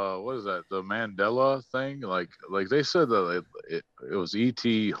 the what is that? The Mandela thing? Like they said that it was ET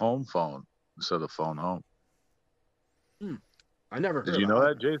home phone instead of phone home. I never heard Did you know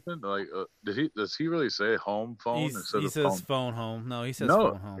about that, Jason? Like, does he really say home phone instead He of says phone? phone home. No, he says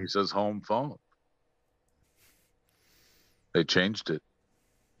No, phone home. he says home phone. They changed it.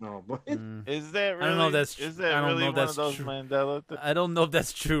 No, boy. Mm. Is that really? I don't know if that's Is I that don't really know if one that's of those true. Mandela things? I don't know if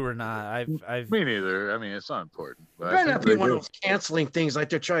that's true or not. I've Me neither. I mean, it's not important. But I Better think not be they one of do. those canceling things like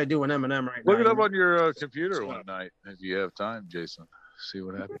they're trying to do in Eminem right Look now. it up on your computer one night if you have time, Jason. See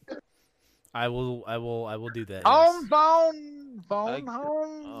what happens. I will do that. Home yes. phone, phone I-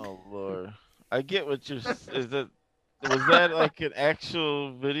 home. Oh Lord, I get what you're. Is that was that like an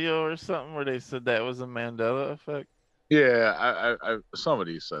actual video or something where they said that was a Mandela effect? Yeah, I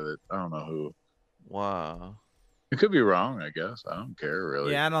somebody said it. I don't know who. Wow. It could be wrong. I guess I don't care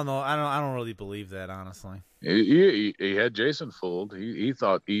really. Yeah, I don't know. I don't really believe that, honestly. He had Jason fooled. He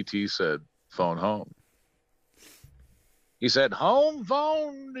thought ET said phone home. He said home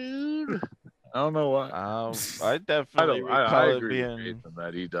phone, dude. I don't know why. I definitely recall I it agree with being. Jason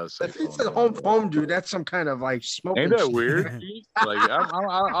that he does say If it's phone a home phone, dude, that's some kind of like smoking. Ain't that shit. weird? Pete? Like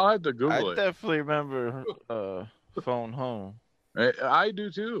I'll have to I Google it. definitely remember phone home. I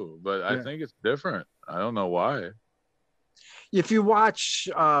do too, but I Yeah. think it's different. I don't know why. If you watch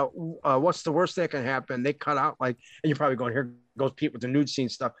What's the Worst That Can Happen, they cut out like, and you're probably going, here goes Pete with the nude scene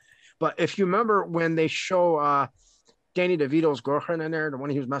stuff. But if you remember when they show Danny DeVito's girlfriend in there, the one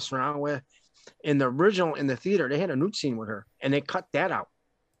he was messing around with, in the original in the theater, they had a nude scene with her, and they cut that out.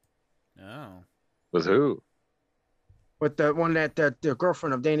 Oh. With who? With the one that the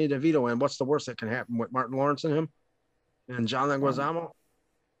girlfriend of Danny DeVito and What's the Worst That Can Happen with Martin Lawrence and him and John Leguizamo.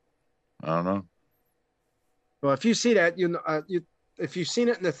 I don't know. Well, if you see that, if you've seen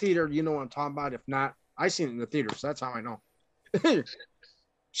it in the theater, you know what I'm talking about. If not, I seen it in the theater, so that's how I know.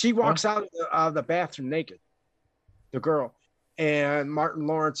 She walks out of the bathroom naked, the girl, and Martin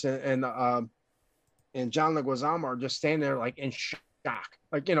Lawrence and John Leguizamo are just standing there like in shock,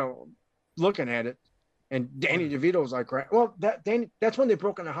 like looking at it. And Danny DeVito was like, right. Well, that's when they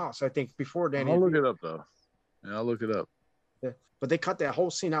broke in the house, I think, before Danny. I'll look it up though. Yeah, I'll look it up. Yeah, but they cut that whole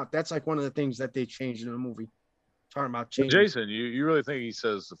scene out. That's like one of the things that they changed in the movie. Talking about changing. Jason, you really think he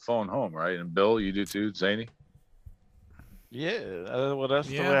says the phone home, right? And Bill, you do too, Zany? Yeah, well, that's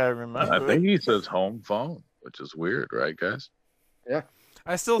the way I remember. I think he says home phone, which is weird, right, guys? Yeah.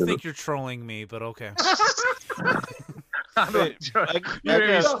 I still think you're trolling me, but okay. The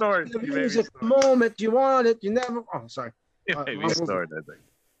moment you want it, you never. Oh, sorry. You made me snort, I think.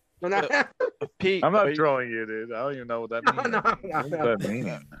 Pete, I'm not trolling you, dude. I don't even know what that means. What does that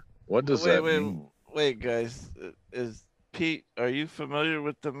mean? What does that mean? Wait, guys. Is Pete? Are you familiar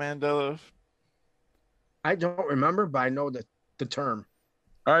with the Mandela? I don't remember, but I know the term.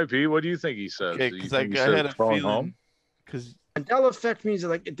 All right, Pete. What do you think he says? Okay, because I had a feeling. Because Mandela effect means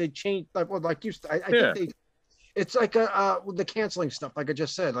like they change, like you. I think it's like with the canceling stuff, like I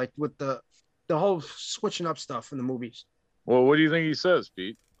just said, like with the whole switching up stuff in the movies. Well, what do you think he says,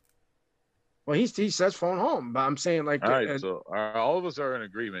 Pete? Well, he says phone home, but I'm saying like. All right, so all of us are in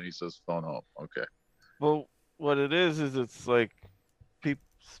agreement. He says phone home. Okay. Well, what it is it's like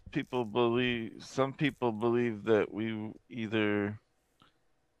some people believe that we either.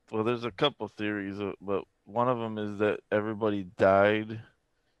 Well, there's a couple theories, but one of them is that everybody died,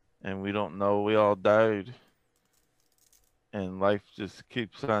 and we don't know we all died. And life just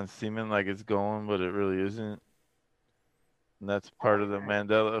keeps on seeming like it's going, but it really isn't. And that's part of the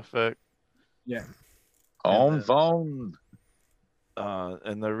Mandela effect. Yeah. Home phone.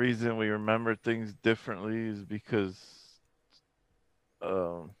 And the reason we remember things differently is because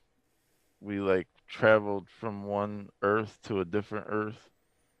we like traveled from one Earth to a different Earth.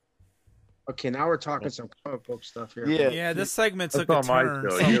 Okay, now we're talking some comic book stuff here. Yeah, this segment took a turn.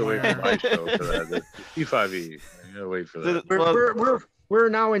 You're waiting for my show for that. E5E. You gotta wait for that. We're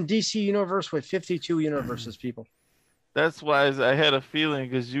now in DC universe with 52 universes, people. That's why I had a feeling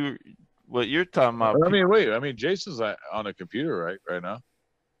because what you're talking about. I mean, wait. I mean, Jason's on a computer right now.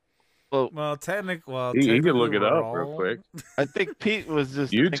 Well, technically, he can look it up real quick. I think Pete was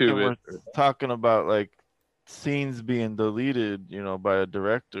just YouTube talking about like scenes being deleted, by a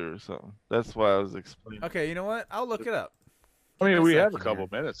director or something. That's why I was explaining. Okay, you know what? I'll look it up. I mean, we have a couple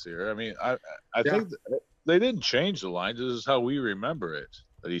minutes here. I mean, I think they didn't change the lines. This is how we remember it.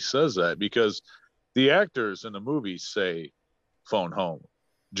 That he says that because the actors in the movie say phone home.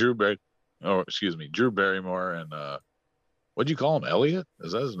 Drew Barrymore and what'd you call him? Elliot?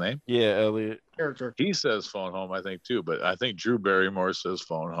 Is that his name? Yeah, Elliot. Character. He says phone home, I think too, but I think Drew Barrymore says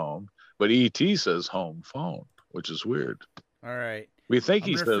phone home, but E.T. says home phone, which is weird. All right. We think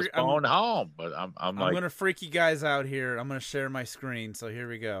he says phone home, but I'm like, gonna freak you guys out here. I'm gonna share my screen, so here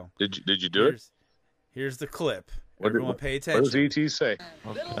we go. Did you do it? Here's the clip. Everyone pay attention. What does E.T. say? Okay.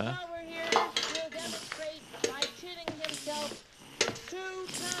 Little Howard here will demonstrate by shitting himself 2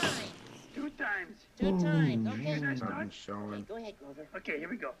 times. 2 times. 2 times. Okay. Showing. Go ahead, Grover. Okay, here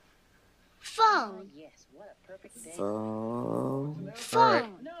we go. Phone. Oh, yes, what a perfect day. Phone.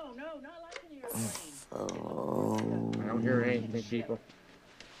 No, not like an airplane. I don't hear anything, people.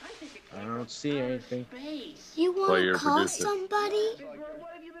 I don't see anything. You want to call somebody?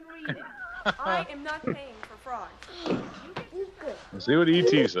 What have you been reading? I am not paying for fraud. You good. Let's see what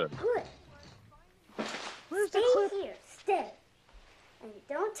E.T. said. Good. Stay here, stay. And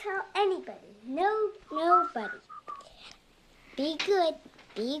don't tell anybody. Nobody. Be good.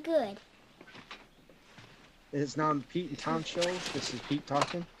 Be good. It's now the Pete and Tom show. This is Pete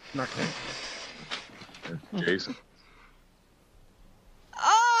talking. Not Jason.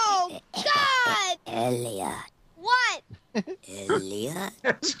 Oh, God! Elliot. What? Elliot.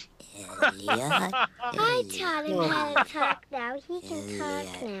 I taught him how to talk now. He can talk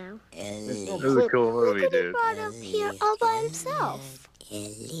now. This is a cool movie, Look at him dude. brought up here all by himself.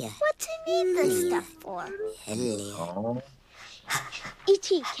 Elliot. What's he need this stuff for? Elliot. Oh.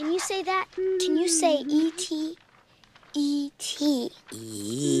 E.T., can you say that? Can you say E.T.? E.T.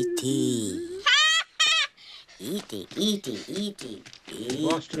 E.T. E.T. E.T.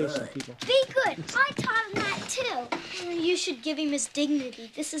 lost Jason, people. Be good. I taught him that too. You should give him his dignity.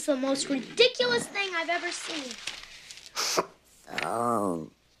 This is the most ridiculous thing I've ever seen.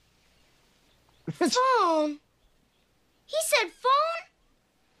 Phone. Phone? He said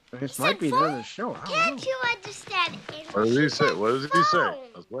phone? This might be the end of the show. Can't you understand English? What does he say? What does he say? Phone.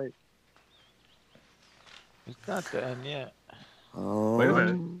 Let's wait. It's not the end yet. Home. Wait a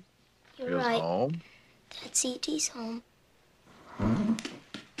minute. He You're goes right. home. That's E.T.'s home.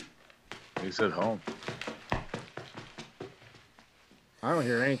 He said home. I don't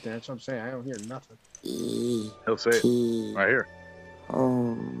hear anything. That's what I'm saying. I don't hear nothing. E. He'll say it right here.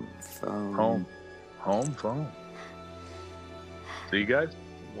 Home phone. Home phone. See, guys?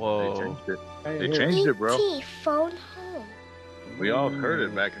 Whoa. They changed it. They changed it, bro. E.T. phone home. We all heard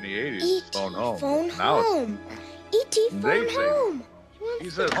it back in the 80s. E.T. Phone home. phone Now home. E.T. They phone say- home. he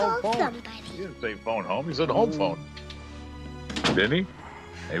Wants said to home call phone. somebody. He didn't say phone home. He said home phone. Didn't he?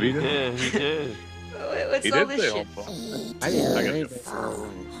 Maybe he didn't. Yeah, he did. What's He all did this say shit? home phone. I didn't I say got anything.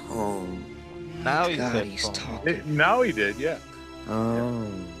 Phone home. Now he God, said he's phone. talking. Now he did, yeah. Oh.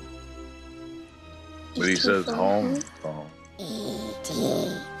 But he E.T. says phone home phone. E.T.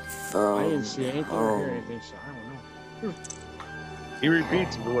 I Phone didn't see anything or hear home. anything, so I don't know. He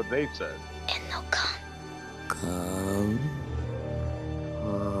repeats what they said. And they'll come. Come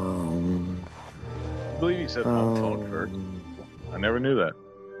home. I believe he said home phone first. I never knew that.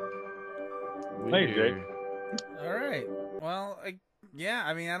 Thanks, Jake. Weird. All right. Well, yeah.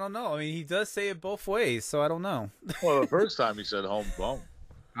 I mean, I don't know. I mean, he does say it both ways, so I don't know. Well, the first time he said home phone.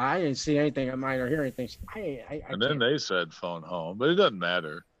 I didn't see anything on mine or hear anything. So I And then they said phone home. But it doesn't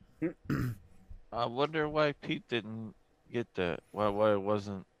matter. I wonder why Pete didn't get that. Why it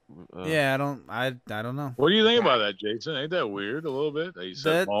wasn't. Yeah, I don't know. What do you think about that, Jason? Ain't that weird a little bit? That he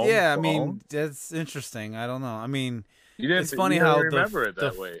said home Yeah, I phone? mean, that's interesting. I don't know. I mean, You didn't, it's funny you didn't how remember it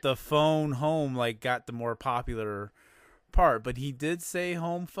that way. the phone home got the more popular part, but he did say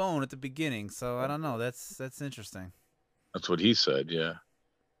home phone at the beginning, so I don't know. That's interesting. That's what he said, yeah.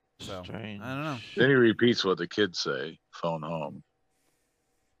 So Strange. I don't know. Then he repeats what the kids say, phone home.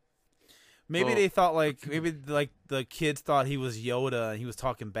 Maybe Well- they thought maybe the kids thought he was Yoda and he was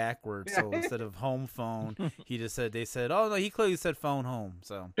talking backwards. So instead of home phone, they said, oh no, he clearly said phone home.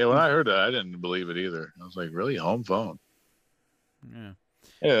 So Yeah, when I heard that, I didn't believe it either. I was like, really? Home phone? yeah.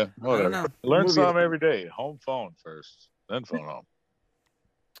 Yeah, whatever. know. Learn Movie- something every day. Home phone first, then phone home.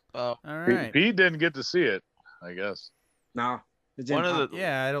 Oh, All right. Pete didn't get to see it, I guess. No. It one didn't of the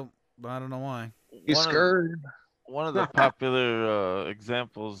Yeah, I don't know why. He's one of- scared. One of the popular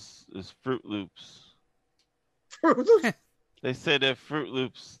examples is Fruit Loops. pop- They say that Fruit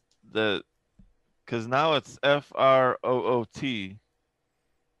Loops because now it's FROOT.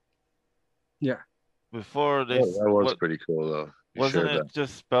 Yeah. Before they Oh, that was what- pretty cool, though. You wasn't shared it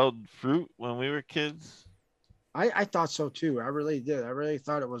just spelled fruit when we were kids? I thought so too. I really did. I really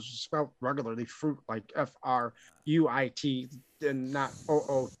thought it was spelled regularly fruit, like FRUIT, and not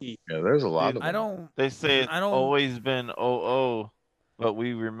OOT. Yeah, there's a lot of I them. don't. They say it's I don't- always been OO, but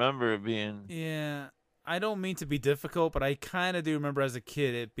we remember it being. Yeah, I don't mean to be difficult, but I kind of do remember as a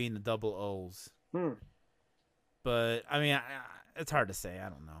kid it being the double O's. Hmm. But I mean, it's hard to say. I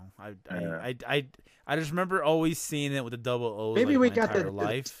don't know. Yeah. I just remember always seeing it with the double O's. Maybe we my got entire the-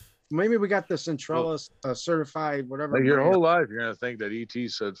 life. Maybe we got the Centrella certified, whatever. Like your brand. whole life, you're going to think that ET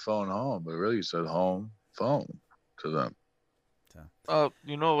said phone home, but really he said home phone to them. Oh,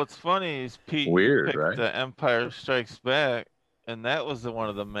 you know what's funny is Pete Weird, picked right? The Empire Strikes Back, and that was one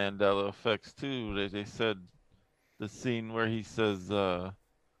of the Mandela effects too. They said the scene where he says, "I'm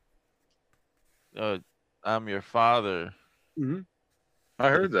your father." Mhm. I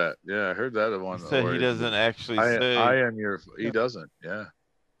heard that. Yeah, I heard that one. He said where he doesn't actually I, say. I am your. He doesn't. Yeah.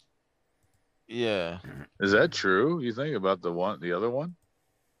 Yeah. Is that true? You think about the other one?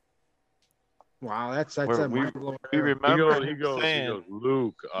 Wow, that's Where a we mind-blowing we error. remember He him goes, saying,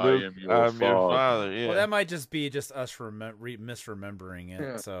 Luke, I "Luke, am your I'm your father. father." Yeah. Well, that might just be us misremembering it.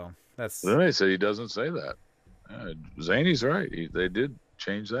 Yeah. So that's Then they said he doesn't say that. Zany's right. They did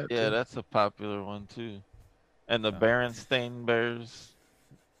change that. Yeah, too. that's a popular one too. And the Oh. Berenstain Bears.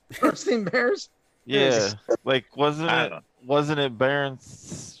 Bernstein Bears. Yeah, like wasn't I it don't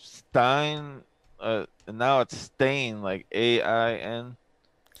Berenstein? And now it's Stain, like AIN.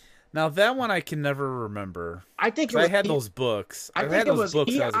 now that one I can never remember. I think it 'Cause was I had those books. I had think it those was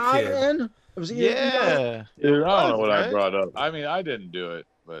books when I was a kid. EIN. It was EIN. Yeah, Dude, I don't know was, what I right? brought up. I mean, I didn't do it,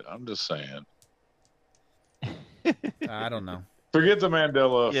 but I'm just saying. I don't know. Forget the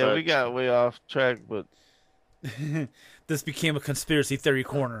Mandela effect. Yeah, we got way off track, but This became a conspiracy theory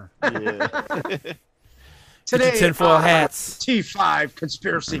corner. yeah. Get your tinfoil hats. T5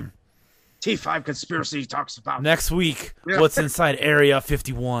 conspiracy. T5 conspiracy talks about. Next week, Yeah. what's inside Area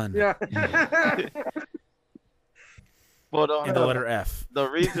 51? Yeah. Well, In the letter F. the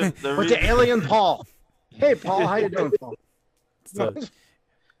reason, With the alien Paul. Hey, Paul, how you doing, Paul? So,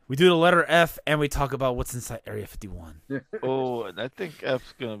 we do the letter F and we talk about what's inside Area 51. Oh, and I think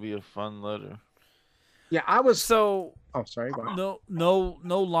F's gonna be a fun letter. Yeah, I was. So Oh, sorry. Go ahead.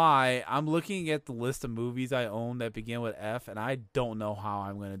 no lie. I'm looking at the list of movies I own that begin with F, and I don't know how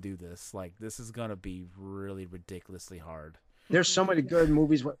I'm gonna do this. Like, this is gonna be really ridiculously hard. There's so many good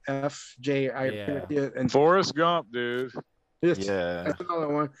movies with F, J, I Yeah. and Forrest Gump, dude. Yeah. That's another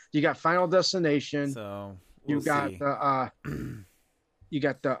one. You got Final Destination. So you we'll got see. the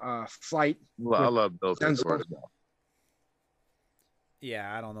Flight. I love Bill Denzel. Denzel.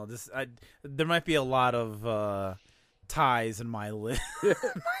 Yeah, I don't know. There might be a lot of ties in my list.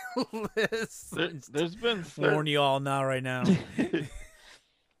 my list. There's been warn you all now, right now.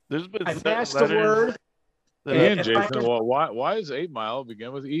 There's been I certain passed the letters word. that Ian, if I Jason, can- why does 8 Mile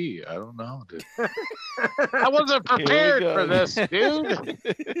begin with E? I don't know, dude. I wasn't Here we prepared go. for this, dude.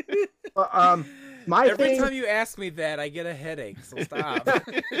 My Every thing, time you ask me that, I get a headache. So stop. All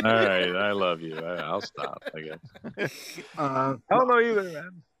right, I love you. I'll stop, I guess. I don't know either,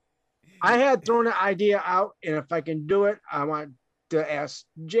 man. I had thrown an idea out, and if I can do it, I want to ask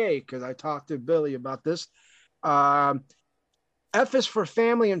Jay because I talked to Billy about this. F is for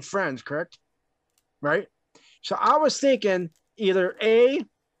family and friends, correct? Right. So I was thinking either A,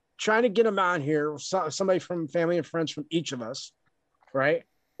 trying to get them on here, somebody from family and friends from each of us, right?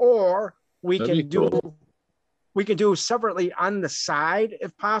 Or we That'd can be do cool. we can do separately on the side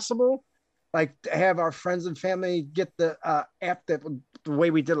if possible, like have our friends and family get the app that the way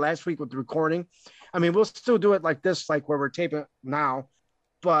we did last week with the recording. I mean, we'll still do it like this, like where we're taping now,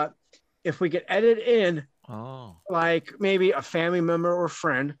 but if we could edit in like maybe a family member or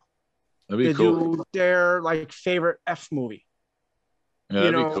friend That'd be to cool. do their like favorite F movie. Yeah,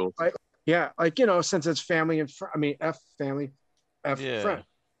 that'd be cool. Like, like since it's family and F family, F friend.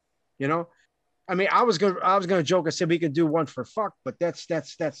 I mean, I was gonna joke and say we could do one for fuck, but that's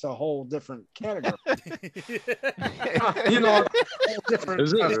a whole different category. Whole different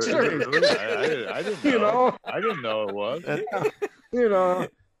Is it? series. I didn't know. I didn't know it was.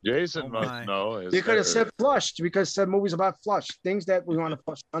 Jason must know. You could have said flushed because said movies about flush, things that we want to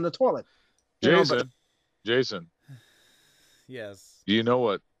flush on the toilet. Jason. Yes. Do you know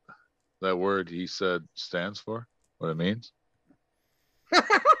what that word he said stands for? What it means?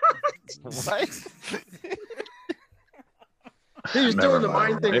 What? He's doing the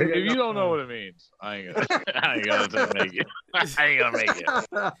mind thing. If you don't know what it means, I ain't gonna make it. I ain't gonna make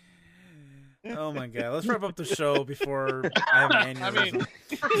it. Oh my god! Let's wrap up the show before I have an aneurysm.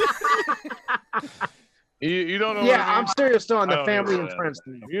 You don't know. Yeah, I'm serious though on the family and friends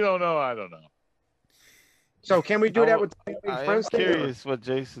thing. You don't know. I don't know. So can we do that with the family and I am friends thing? curious what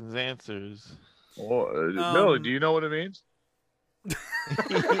Jason's answer is. Billy, do you know what it means?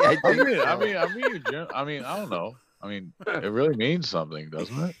 I don't know. I mean, it really means something,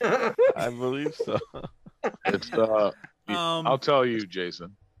 doesn't it? I believe so. It's I'll tell you,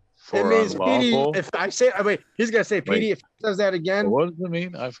 Jason. It means PD. If I say, he's gonna say PD. If he says that again, what does it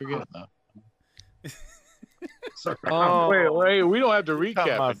mean? I forget now. Oh, wait. We don't have to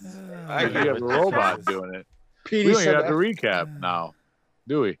recap it. I We have a robot doing it. PD We don't said even have to that. recap now,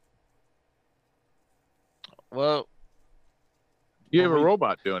 do we? Well, you have a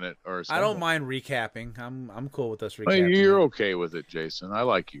robot doing it, or something. I don't mind recapping. I'm cool with us Well, recapping. you're okay with it, Jason. I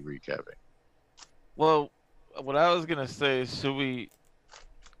like you recapping. Well, what I was gonna say is, should we,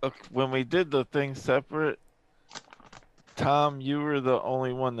 when we did the thing separate, Tom, you were the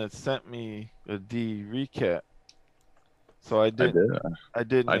only one that sent me a D recap, so I didn't. I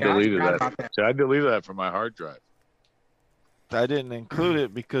deleted that. See, I deleted that from my hard drive. I didn't include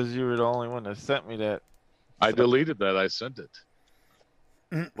it because you were the only one that sent me that. I deleted that. I sent it.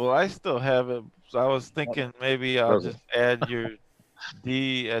 Well, I still have it. So I was thinking maybe I'll just add your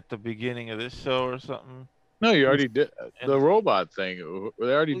D at the beginning of this show or something. No, you already did the robot thing.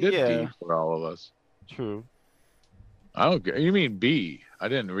 They already did yeah. D for all of us. True. I don't care. You mean B? I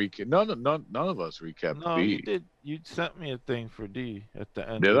didn't recap. None of us recapped No, B. you did. You sent me a thing for D at the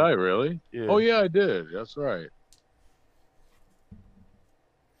end. Did I really? Yeah. Oh yeah, I did. That's right.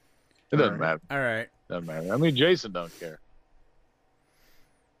 It doesn't matter. All right. Doesn't matter. I mean, Jason don't care.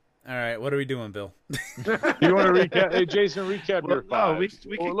 All right. What are we doing, Bill? You want to recap? Hey, Jason, recap your five.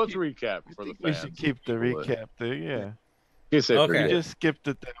 No, let's recap for the We fans. should keep the recap thing. Yeah. Okay. We just skipped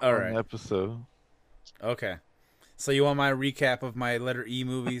it that All one right. episode. Okay. So you want my recap of my letter E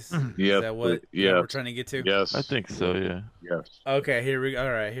movies? Yeah. Is that what we're trying to get to? Yes. I think so. Yeah. Yes. Okay. Here we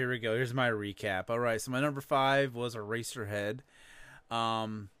go. Here's my recap. All right. So my number 5 was Eraserhead.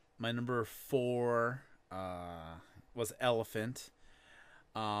 My number 4 was Elephant.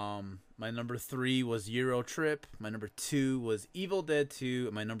 My number 3 was Euro Trip. My number 2 was Evil Dead 2.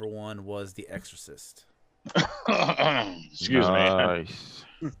 And my number 1 was The Exorcist. Excuse me.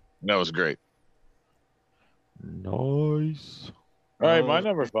 That was great. Nice. All right, my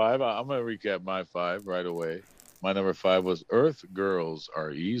number 5. I'm going to recap my 5 right away. My number 5 was Earth Girls Are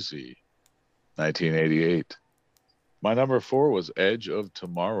Easy, 1988. My number 4 was Edge of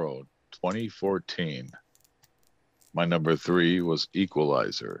Tomorrow, 2014. My number 3 was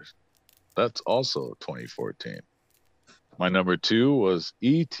Equalizer. That's also 2014. My number 2 was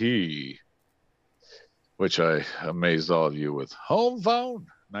E.T., which I amazed all of you with Home Phone,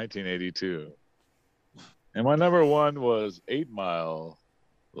 1982. And my number 1 was 8 Mile,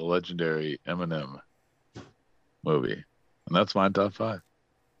 the legendary Eminem movie. And that's my top 5.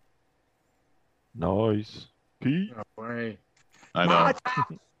 Nice. Pete. Oh, boy. I know.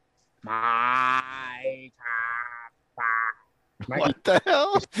 My What the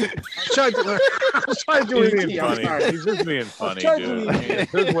hell? I was trying to do He's E.T. being I'm funny. sorry. He's just being funny, trying to dude. do I mean,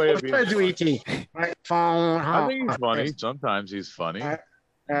 it's his way I of was trying being to do funny. E.T. My phone. I think he's funny. Sometimes he's funny.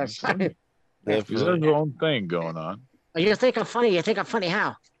 Yes. He has his own thing going on. You think I'm funny? You think I'm funny?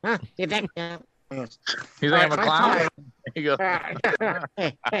 How? Huh? You think? He's All like, I'm a right, clown. He goes, hey.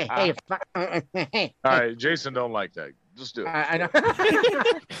 all right, Jason don't like that. Just do it. I know.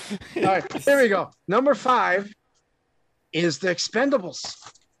 All right, here we go. Number 5 is The Expendables.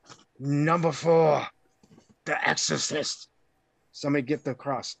 Number 4, The Exorcist. Somebody get the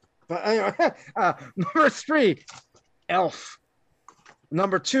cross. But anyway, number 3, Elf.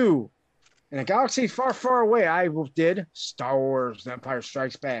 Number 2, in a galaxy far, far away, I did Star Wars: The Empire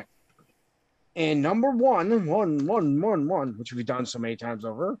Strikes Back. And number one, which we've done so many times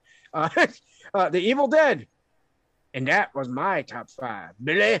over, The Evil Dead. And that was my top 5.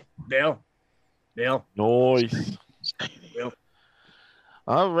 Bill. Nice. Bill.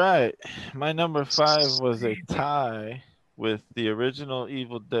 All right. My number 5 was a tie with the original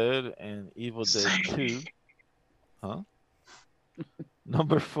Evil Dead and Evil Dead 2. Huh?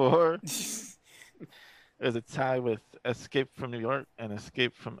 Number 4 is a tie with Escape from New York and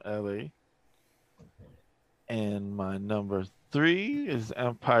Escape from LA. And my number 3 is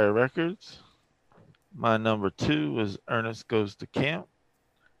Empire Records. My number 2 is Ernest Goes to Camp.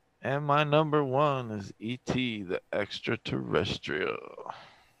 And my number 1 is E.T. the Extraterrestrial.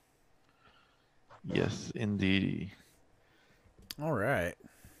 Yes, indeed. All right.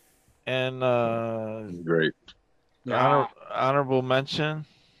 And Great. honorable mention,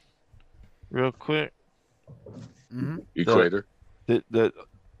 real quick. Mm-hmm. Equator. That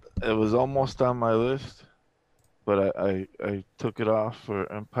it was almost on my list, but I took it off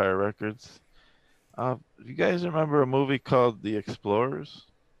for Empire Records. You guys remember a movie called The Explorers?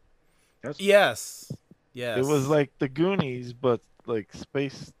 Yes. Yes. It was like the Goonies, but like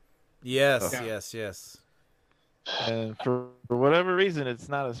space. Yes, stuff. yes. And for whatever reason, it's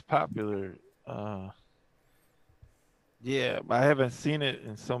not as popular. Yeah, I haven't seen it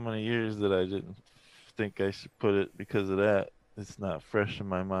in so many years that I didn't think I should put it because of that. It's not fresh in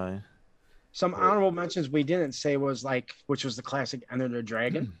my mind. Some honorable mentions we didn't say was which was the classic Enter the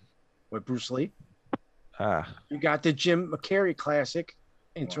Dragon with Bruce Lee. You got the Jim Carrey classic,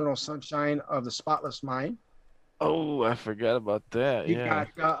 Eternal Sunshine of the Spotless Mind. Oh, I forgot about that. You Yeah.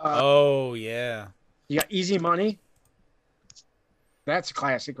 Oh, yeah. You got Easy Money. That's a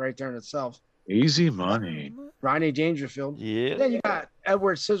classic right there in itself. Easy Money. Rodney Dangerfield. Yeah. Then you got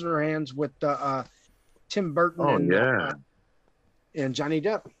Edward Scissorhands with Tim Burton and Johnny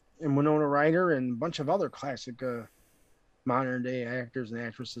Depp and Winona Ryder and a bunch of other classic modern day actors and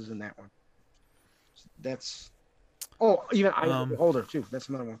actresses in that one. That's even Eye of the Beholder too. That's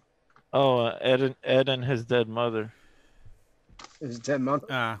another one. Oh, Ed and his dead mother. His dead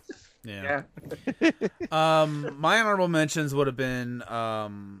mother. Yeah. My honorable mentions would have been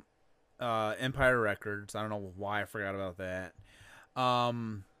Empire Records. I don't know why I forgot about that.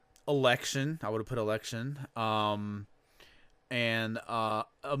 Election. I would have put Election. I'm not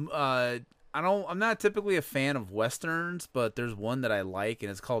typically a fan of westerns, but there's one that I like, and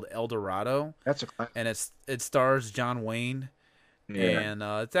it's called El Dorado. That's and it stars John Wayne, and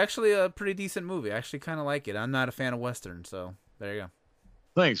it's actually a pretty decent movie. I actually kind of like it. I'm not a fan of westerns, so there you go.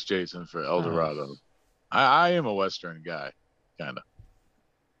 Thanks, Jason, for El Dorado. I am a Western guy, kind of.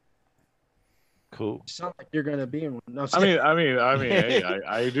 Cool. You sound like you're gonna be in one. No, I mean, hey,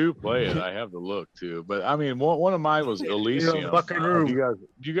 I do play it. I have the look too, but I mean, one of mine was Elysium. Do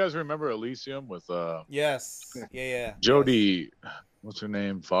you guys remember Elysium with Yes, yeah. Jodie, what's her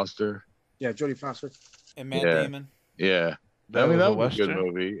name? Foster. Yeah, Jodie Foster. And Matt Damon. Yeah, that was a good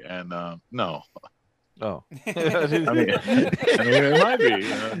movie, and no. Oh, I mean, it might be in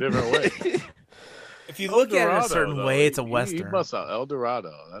a different way. If you look at it a certain way, it's a western. He busts out El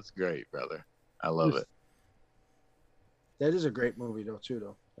Dorado. That's great, brother. I love it. That is a great movie, though.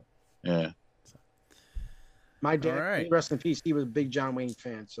 Yeah. My dad, rest in peace, he was a big John Wayne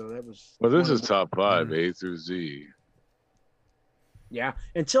fan, so that was. Well, this is top 5, A through Z. Yeah.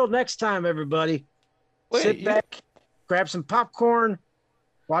 Until next time, everybody. Sit back, grab some popcorn,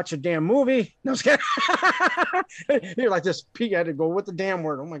 watch a damn movie. No, you're like this. Pete had to go with the damn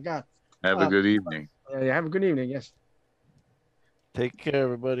word. Oh my God. Have a good evening. Yeah, have a good evening. Yes. Take care,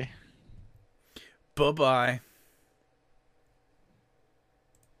 everybody. Bye-bye.